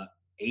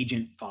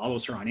agent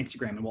follows her on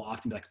Instagram and will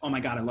often be like, oh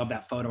my God, I love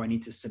that photo. I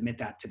need to submit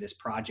that to this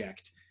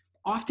project.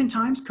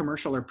 Oftentimes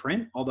commercial or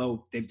print,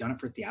 although they've done it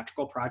for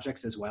theatrical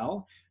projects as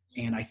well.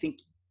 And I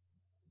think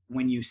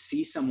when you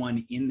see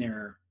someone in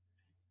their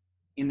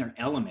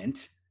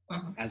element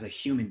as a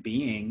human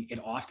being, it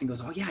often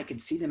goes, oh yeah, I can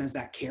see them as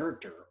that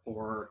character.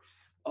 Or,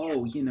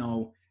 oh,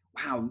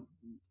 wow,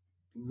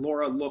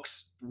 Laura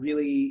looks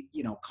really,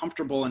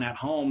 comfortable and at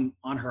home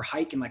on her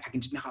hike. And like,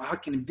 I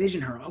can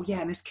envision her. Oh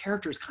yeah. And this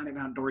character is kind of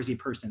an outdoorsy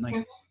person.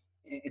 Like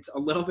it's a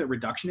little bit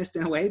reductionist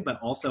in a way, but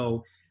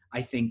also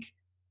I think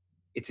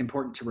it's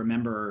important to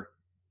remember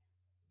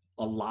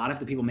a lot of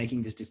the people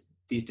making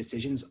these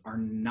decisions are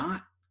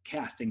not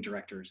casting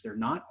directors. They're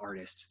not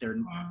artists.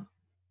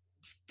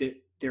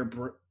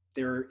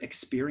 Their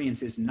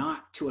experience is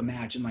not to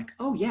imagine like,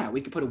 oh yeah,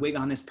 we could put a wig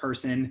on this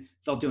person,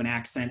 they'll do an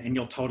accent, and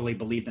you'll totally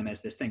believe them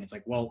as this thing. It's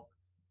like, well,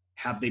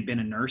 have they been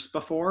a nurse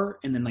before?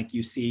 And then like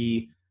you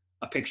see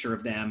a picture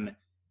of them,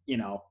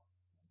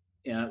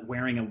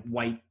 wearing a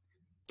white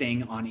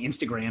thing on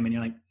Instagram, and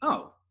you're like,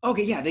 oh,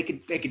 okay, yeah, they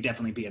could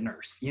definitely be a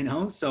nurse,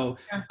 So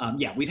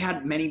yeah, we've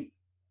had many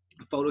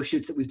photo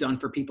shoots that we've done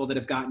for people that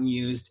have gotten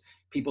used,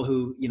 people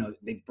who,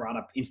 they've brought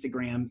up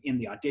Instagram in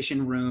the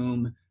audition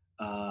room.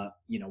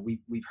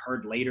 We've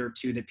heard later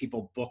too that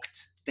people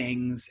booked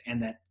things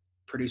and that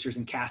producers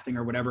and casting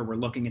or whatever were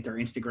looking at their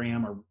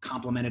Instagram or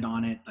complimented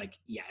on it. Like,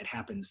 yeah, it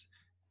happens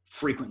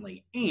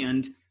frequently.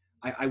 And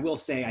I will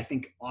say, I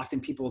think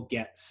often people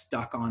get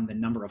stuck on the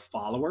number of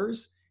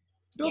followers.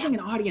 Building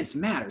an audience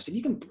matters.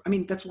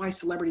 And that's why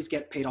celebrities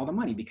get paid all the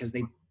money, because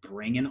they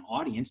bring an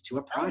audience to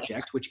a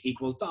project, which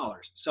equals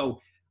dollars. So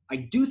I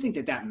do think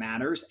that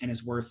matters and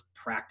is worth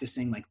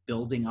practicing, like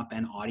building up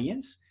an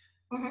audience.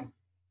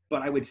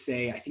 But I would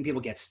say, I think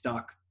people get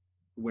stuck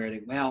where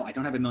I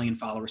don't have 1 million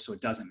followers, so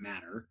it doesn't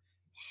matter.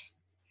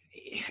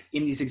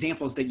 In these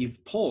examples that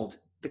you've pulled,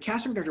 the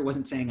casting director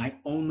wasn't saying, I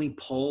only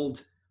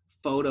pulled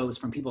photos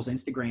from people's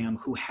Instagram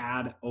who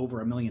had over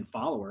 1 million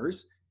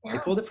followers. Yeah. They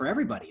pulled it for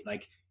everybody.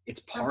 Like, it's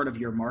part of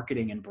your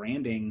marketing and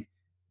branding,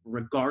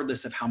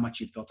 regardless of how much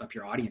you've built up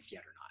your audience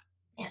yet or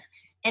not. Yeah.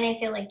 And I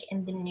feel like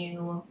in the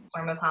new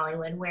form of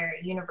Hollywood, where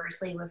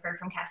universally we've heard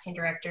from casting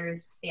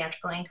directors,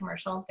 theatrical and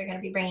commercial, they're going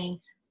to be bringing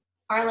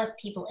far less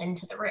people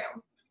into the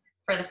room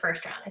for the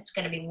first round. It's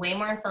going to be way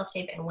more on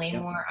self-tape and way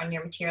more on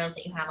your materials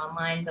that you have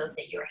online, both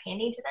that you're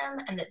handing to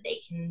them and that they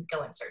can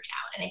go and search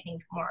out. And I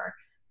think more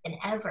than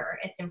ever,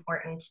 it's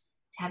important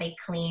to have a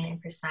clean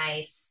and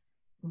precise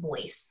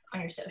voice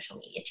on your social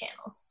media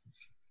channels.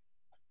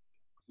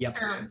 Yep.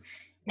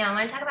 Now I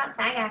want to talk about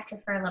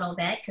SAG-AFTRA for a little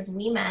bit because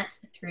we met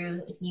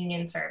through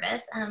union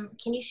service.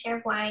 Can you share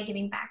why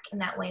giving back in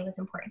that way was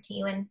important to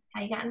you and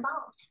how you got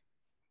involved?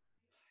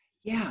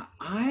 Yeah,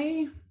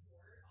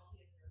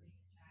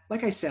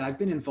 like I said, I've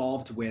been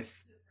involved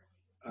with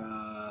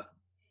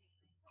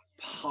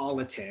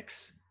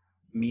politics,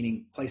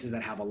 meaning places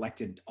that have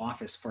elected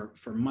office for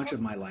much of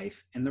my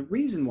life. And the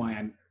reason why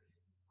I'm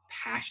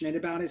passionate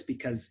about it is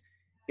because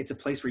it's a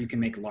place where you can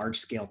make large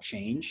scale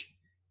change.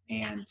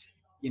 And,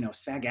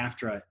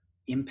 SAG-AFTRA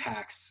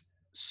impacts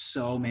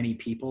so many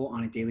people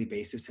on a daily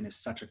basis and is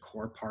such a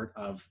core part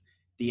of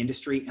the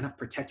industry and of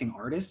protecting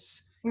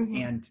artists. Mm-hmm.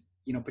 And,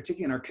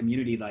 particularly in our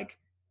community, like,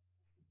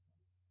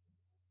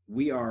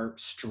 we are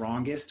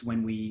strongest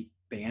when we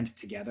band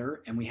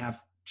together, and we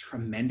have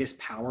tremendous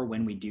power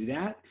when we do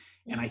that.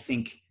 And I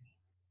think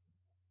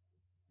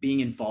being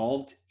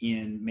involved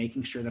in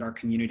making sure that our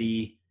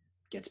community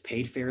gets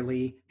paid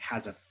fairly,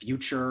 has a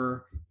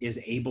future,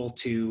 is able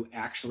to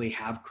actually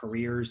have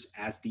careers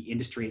as the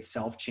industry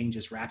itself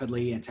changes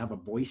rapidly, and to have a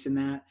voice in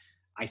that,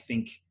 I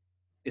think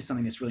is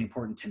something that's really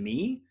important to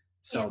me.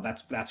 So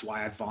that's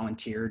why I've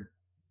volunteered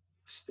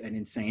an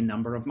insane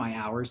number of my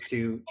hours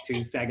to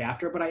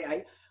SAG-AFTRA. But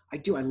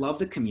I love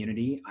the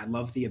community. I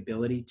love the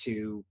ability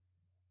to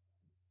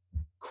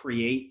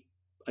create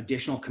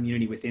additional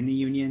community within the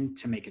union,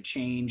 to make a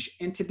change,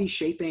 and to be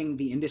shaping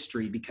the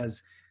industry,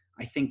 because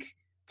I think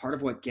part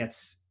of what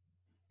gets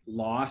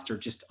lost or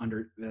just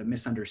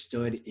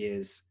misunderstood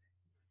is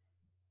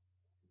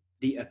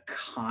the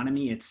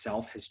economy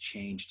itself has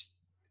changed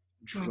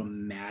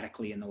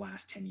dramatically in the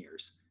last 10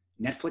 years.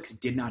 Netflix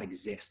did not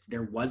exist.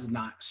 There was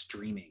not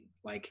streaming.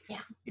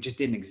 It just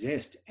didn't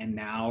exist. And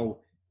now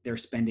they're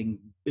spending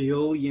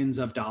billions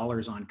of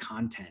dollars on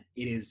content.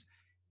 It is,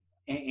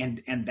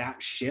 and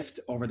that shift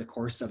over the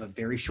course of a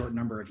very short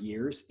number of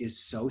years is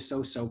so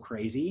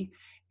crazy.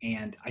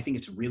 And I think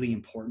it's really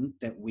important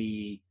that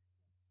we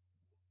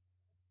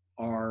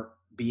are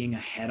being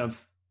ahead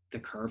of the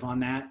curve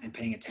on that and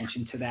paying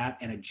attention to that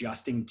and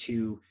adjusting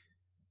to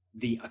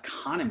the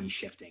economy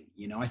shifting.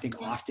 I think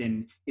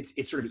often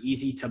it's sort of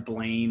easy to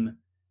blame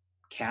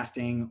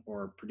casting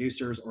or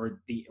producers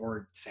or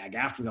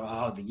SAG-AFTRA. Go,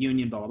 oh, the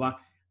union, blah, blah, blah.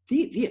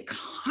 The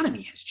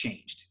economy has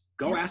changed.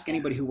 Go ask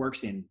anybody who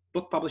works in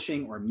book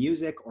publishing or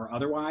music or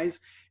otherwise.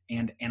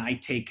 And I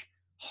take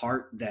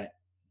heart that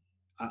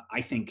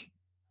I think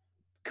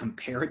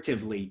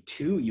comparatively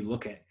to, you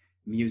look at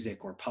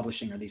music or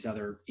publishing or these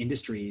other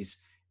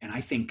industries, and I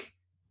think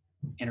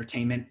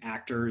entertainment,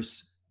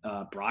 actors,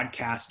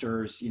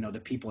 broadcasters, the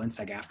people in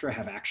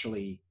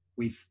SAG-AFTRA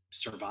we've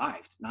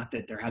survived. Not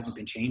that there hasn't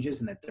been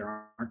changes and that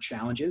there aren't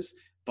challenges,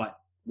 but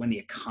when the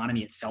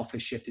economy itself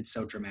has shifted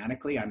so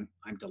dramatically, I'm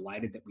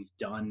delighted that we've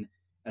done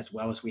as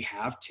well as we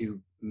have to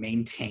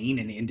maintain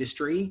an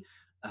industry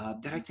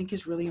that I think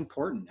is really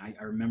important.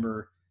 I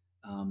remember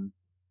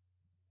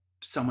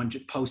someone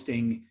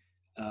posting,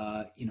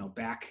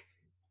 back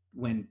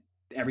when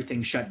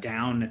everything shut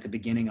down at the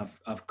beginning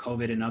of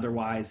COVID and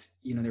otherwise,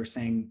 they were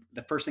saying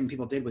the first thing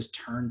people did was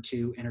turn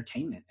to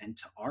entertainment and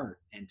to art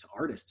and to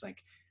artists.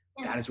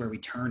 That is where we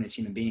turn as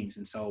human beings.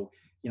 And so,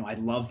 I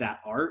love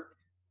that art.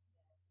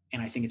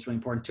 And I think it's really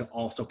important to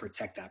also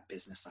protect that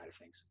business side of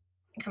things.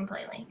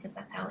 Completely, because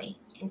that's how we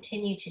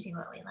continue to do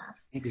what we love.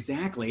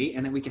 Exactly.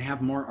 And then we can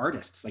have more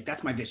artists.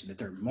 That's my vision, that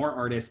there are more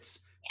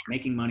artists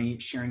making money,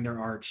 sharing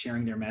their art,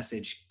 sharing their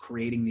message,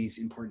 creating these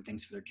important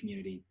things for their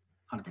community.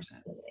 100%.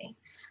 Absolutely.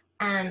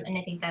 And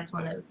I think that's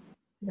one of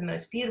the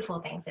most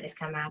beautiful things that has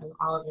come out of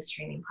all of the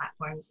streaming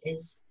platforms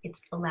is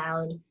it's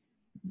allowed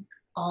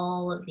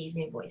all of these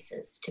new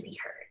voices to be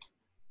heard.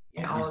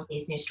 And all of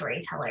these new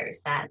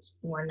storytellers that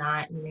were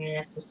not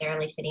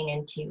necessarily fitting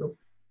into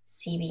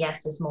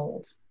CBS's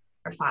mold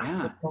or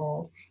Fox's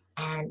mold.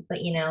 But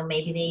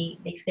maybe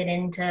they fit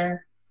into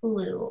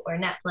Hulu or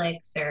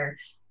Netflix or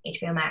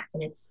HBO Max,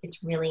 and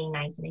it's really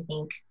nice. And I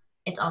think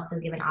it's also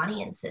given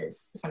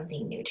audiences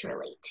something new to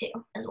relate to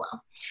as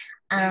well.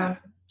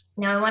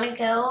 Now I want to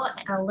go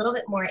a little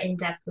bit more in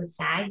depth with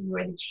SAG. You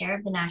are the chair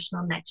of the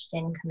National Next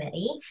Gen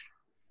Committee.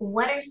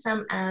 What are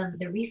some of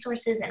the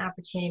resources and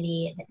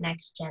opportunity that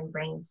Next Gen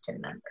brings to the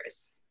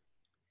members?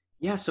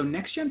 Yeah, so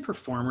Next Gen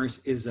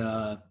Performers is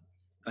a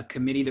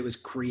committee that was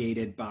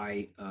created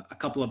by a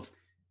couple of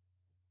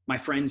my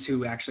friends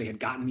who actually had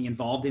gotten me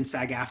involved in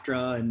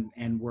SAG-AFTRA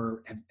and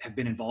have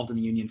been involved in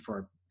the union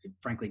for,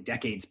 frankly,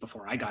 decades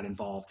before I got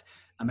involved.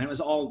 And it was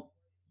all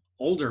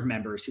older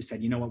members who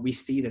said, you know what, we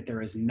see that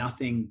there is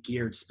nothing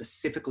geared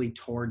specifically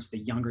towards the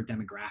younger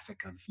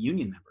demographic of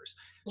union members.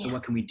 So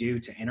what can we do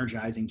to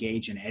energize,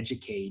 engage, and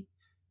educate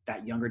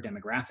that younger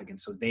demographic? And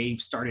so they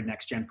started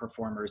Next Gen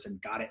Performers and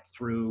got it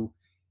through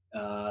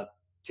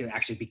to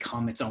actually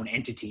become its own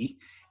entity,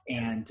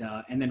 and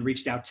then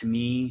reached out to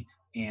me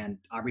and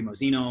Aubrey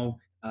Mozino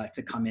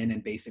to come in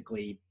and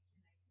basically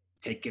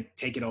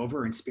take it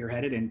over and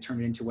spearhead it and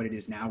turn it into what it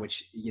is now,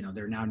 which, you know,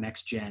 they're now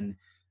Next Gen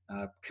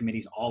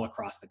committees all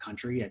across the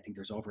country. I think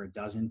there's over a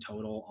dozen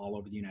total all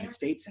over the United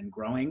States and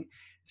growing.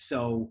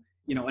 So,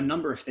 you know, a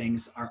number of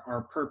things.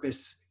 Our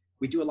purpose,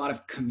 we do a lot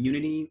of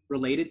community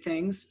related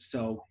things.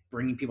 So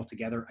bringing people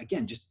together,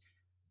 again, just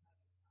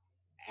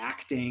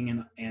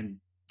acting and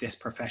this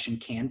profession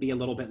can be a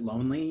little bit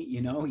lonely.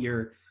 You know,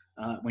 you're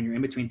when you're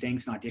in between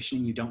things and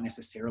auditioning, you don't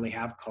necessarily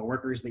have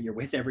coworkers that you're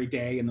with every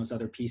day and those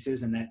other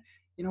pieces. And that,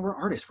 you know, we're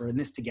artists, we're in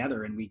this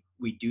together, and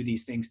we do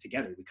these things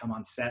together. We come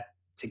on set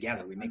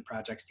together, we make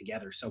projects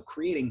together. So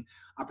creating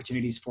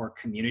opportunities for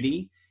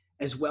community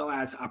as well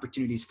as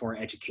opportunities for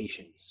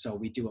education. So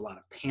we do a lot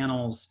of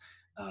panels,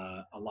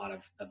 a lot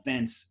of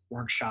events,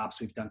 workshops.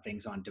 We've done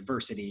things on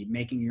diversity,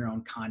 making your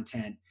own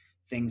content,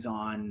 things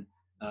on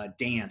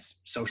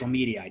dance, social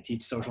media. I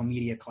teach social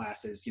media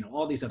classes, you know,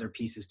 all these other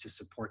pieces to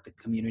support the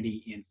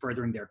community in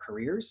furthering their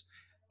careers.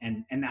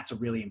 And that's a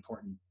really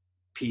important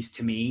piece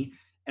to me,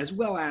 as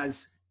well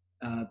as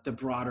the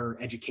broader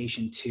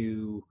education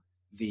to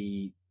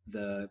the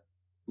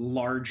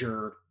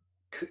larger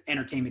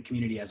entertainment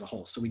community as a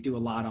whole. So we do a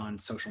lot on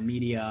social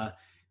media.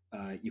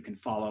 You can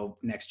follow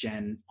Next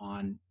Gen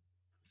on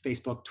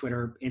Facebook,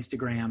 Twitter,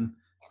 Instagram,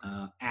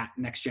 at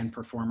Next Gen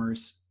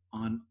Performers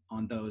on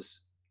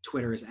those.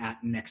 Twitter is at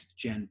Next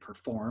Gen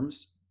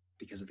Performs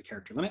because of the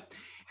character limit.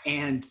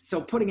 And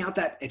so putting out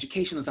that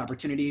education, those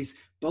opportunities,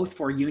 both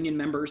for union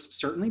members,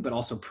 certainly, but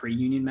also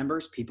pre-union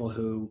members, people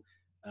who,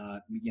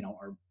 you know,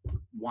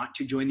 want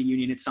to join the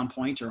union at some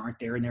point or aren't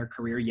there in their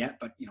career yet.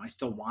 But, you know, I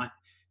still want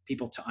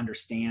people to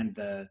understand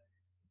the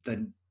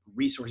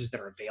resources that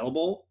are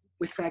available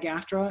with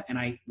SAG-AFTRA.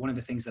 And one of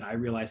the things that I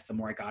realized the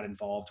more I got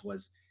involved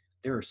was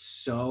there are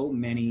so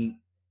many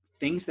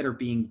things that are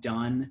being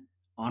done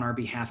on our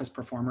behalf as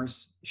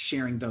performers,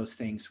 sharing those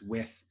things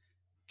with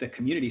the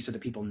community so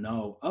that people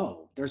know,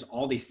 oh, there's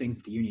all these things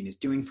that the union is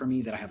doing for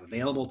me that I have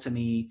available to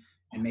me,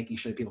 and making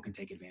sure that people can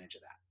take advantage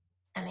of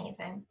that.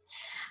 Amazing.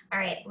 All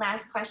right,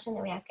 last question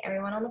that we ask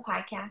everyone on the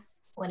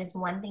podcast. What is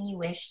one thing you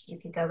wish you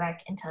could go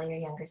back and tell your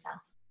younger self?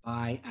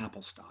 Buy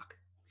Apple stock.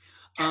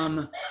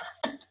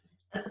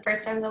 That's the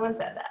first time someone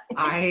said that.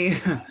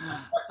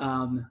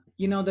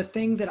 You know, the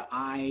thing that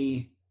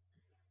I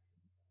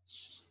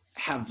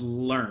have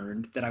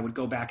learned that I would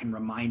go back and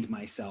remind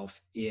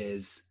myself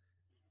is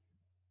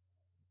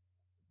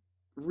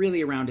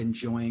really around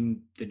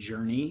enjoying the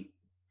journey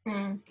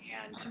and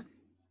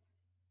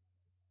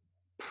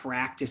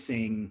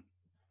practicing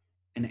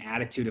an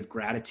attitude of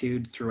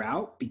gratitude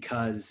throughout,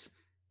 because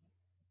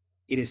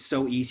it is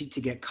so easy to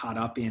get caught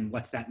up in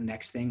what's that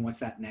next thing.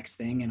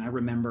 And I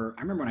remember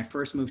when I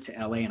first moved to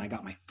LA and I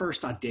got my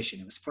first audition.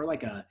 It was for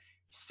like a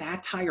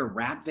satire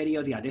rap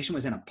video. The audition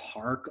was in a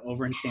park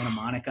over in Santa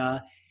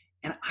Monica.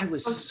 And I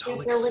was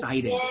so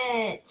excited.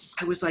 I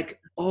was like,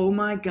 oh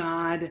my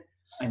God,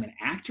 I'm an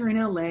actor in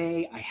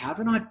LA. I have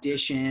an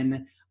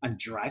audition. I'm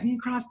driving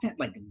across town.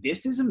 Like,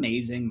 this is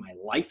amazing. My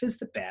life is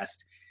the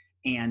best.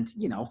 And,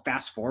 you know,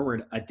 fast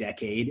forward a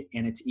decade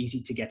and it's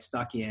easy to get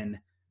stuck in,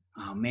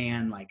 oh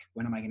man, like,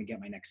 when am I going to get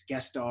my next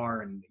guest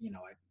star? And, you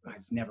know,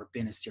 I've never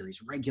been a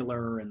series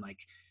regular, and like,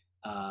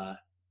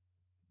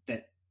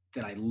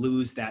 that I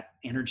lose that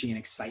energy and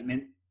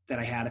excitement that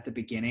I had at the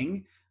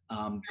beginning.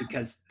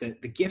 Because the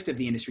gift of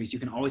the industry is you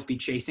can always be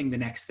chasing the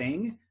next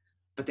thing,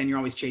 but then you're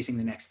always chasing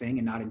the next thing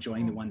and not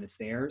enjoying the one that's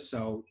there.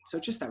 So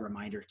just that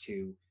reminder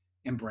to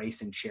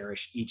embrace and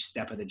cherish each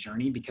step of the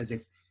journey, because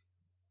if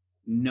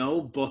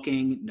no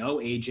booking, no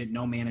agent,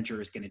 no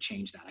manager is going to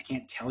change that. I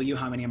can't tell you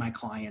how many of my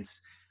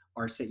clients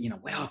are saying, you know,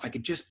 well, if I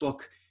could just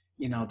book,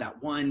 you know,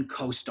 that one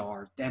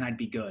co-star, then I'd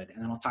be good.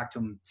 And then I'll talk to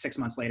them 6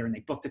 months later and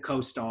they booked a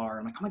co-star.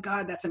 I'm like, oh my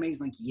God, that's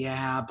amazing. Like,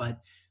 yeah, but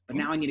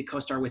now I need a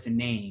co-star with a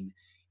name.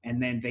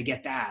 And then they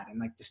get that, and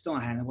like they're still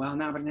not having, well,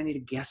 now, but I need a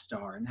guest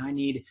star, and now I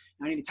need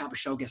a top of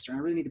show guest star.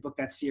 And I really need to book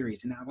that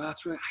series, and now, well,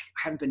 that's really,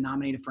 I haven't been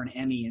nominated for an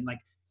Emmy, and like,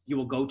 you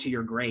will go to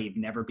your grave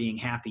never being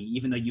happy,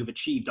 even though you've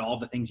achieved all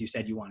the things you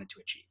said you wanted to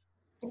achieve.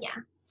 Yeah.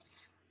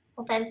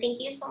 Well, Ben, thank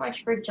you so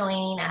much for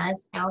joining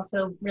us. I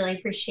also really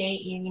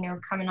appreciate you, you know,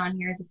 coming on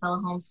here as a fellow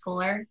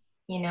homeschooler.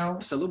 You know,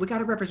 absolutely, we got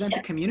to represent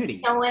the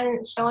community.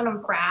 Showing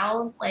them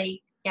proud,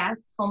 like.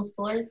 Yes,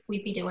 homeschoolers,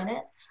 we'd be doing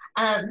it.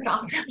 But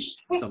also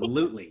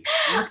absolutely.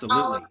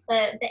 All of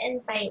the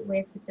insight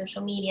with the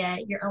social media,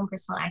 your own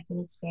personal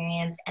acting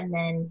experience, and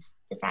then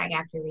the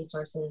SAG-AFTRA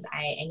resources.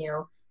 I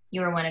know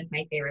you were one of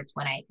my favorites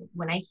when I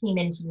came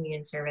into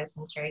union service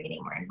and started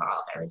getting more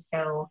involved. I was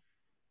so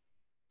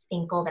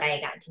thankful that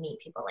I got to meet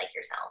people like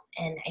yourself.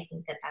 And I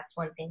think that that's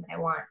one thing that I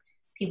want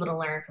people to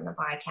learn from the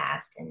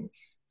podcast, and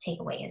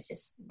takeaway is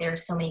just there are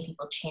so many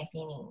people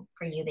championing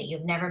for you that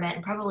you've never met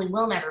and probably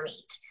will never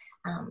meet,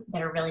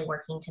 that are really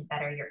working to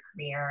better your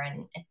career.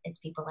 And it's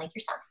people like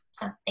yourself.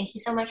 So thank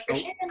you so much for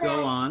sharing that.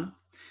 Go on.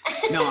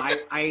 No,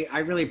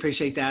 I really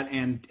appreciate that.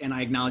 And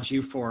I acknowledge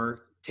you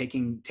for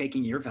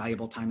taking your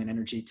valuable time and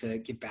energy to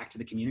give back to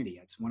the community.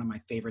 It's one of my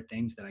favorite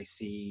things that I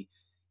see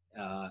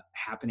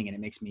happening, and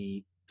it makes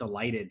me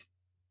delighted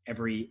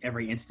every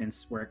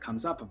instance where it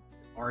comes up of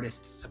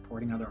artists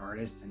supporting other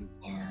artists and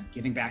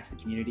giving back to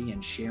the community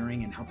and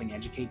sharing and helping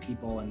educate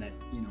people, and that,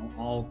 you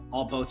know,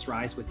 all boats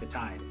rise with the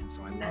tide. And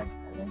so I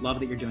love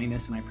that you're doing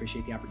this, and I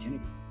appreciate the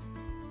opportunity.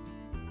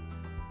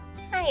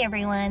 Hi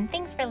everyone,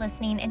 thanks for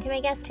listening, and to my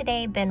guest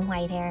today, Ben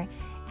Whitehair.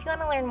 If you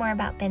want to learn more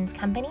about Ben's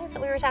companies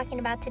that we were talking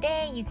about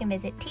today, you can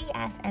visit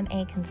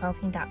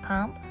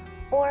tsmaconsulting.com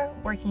or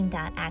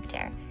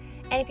working.actor.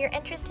 And if you're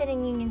interested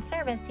in union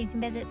service, you can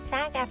visit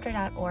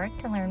sagafter.org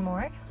to learn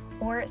more,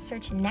 or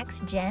search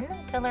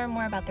NextGen to learn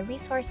more about the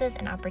resources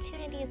and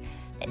opportunities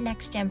that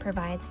NextGen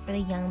provides for the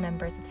young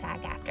members of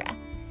SAG-AFTRA.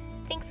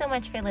 Thanks so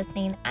much for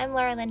listening. I'm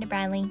Laura Linda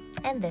Bradley,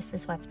 and this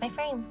is What's My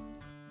Frame.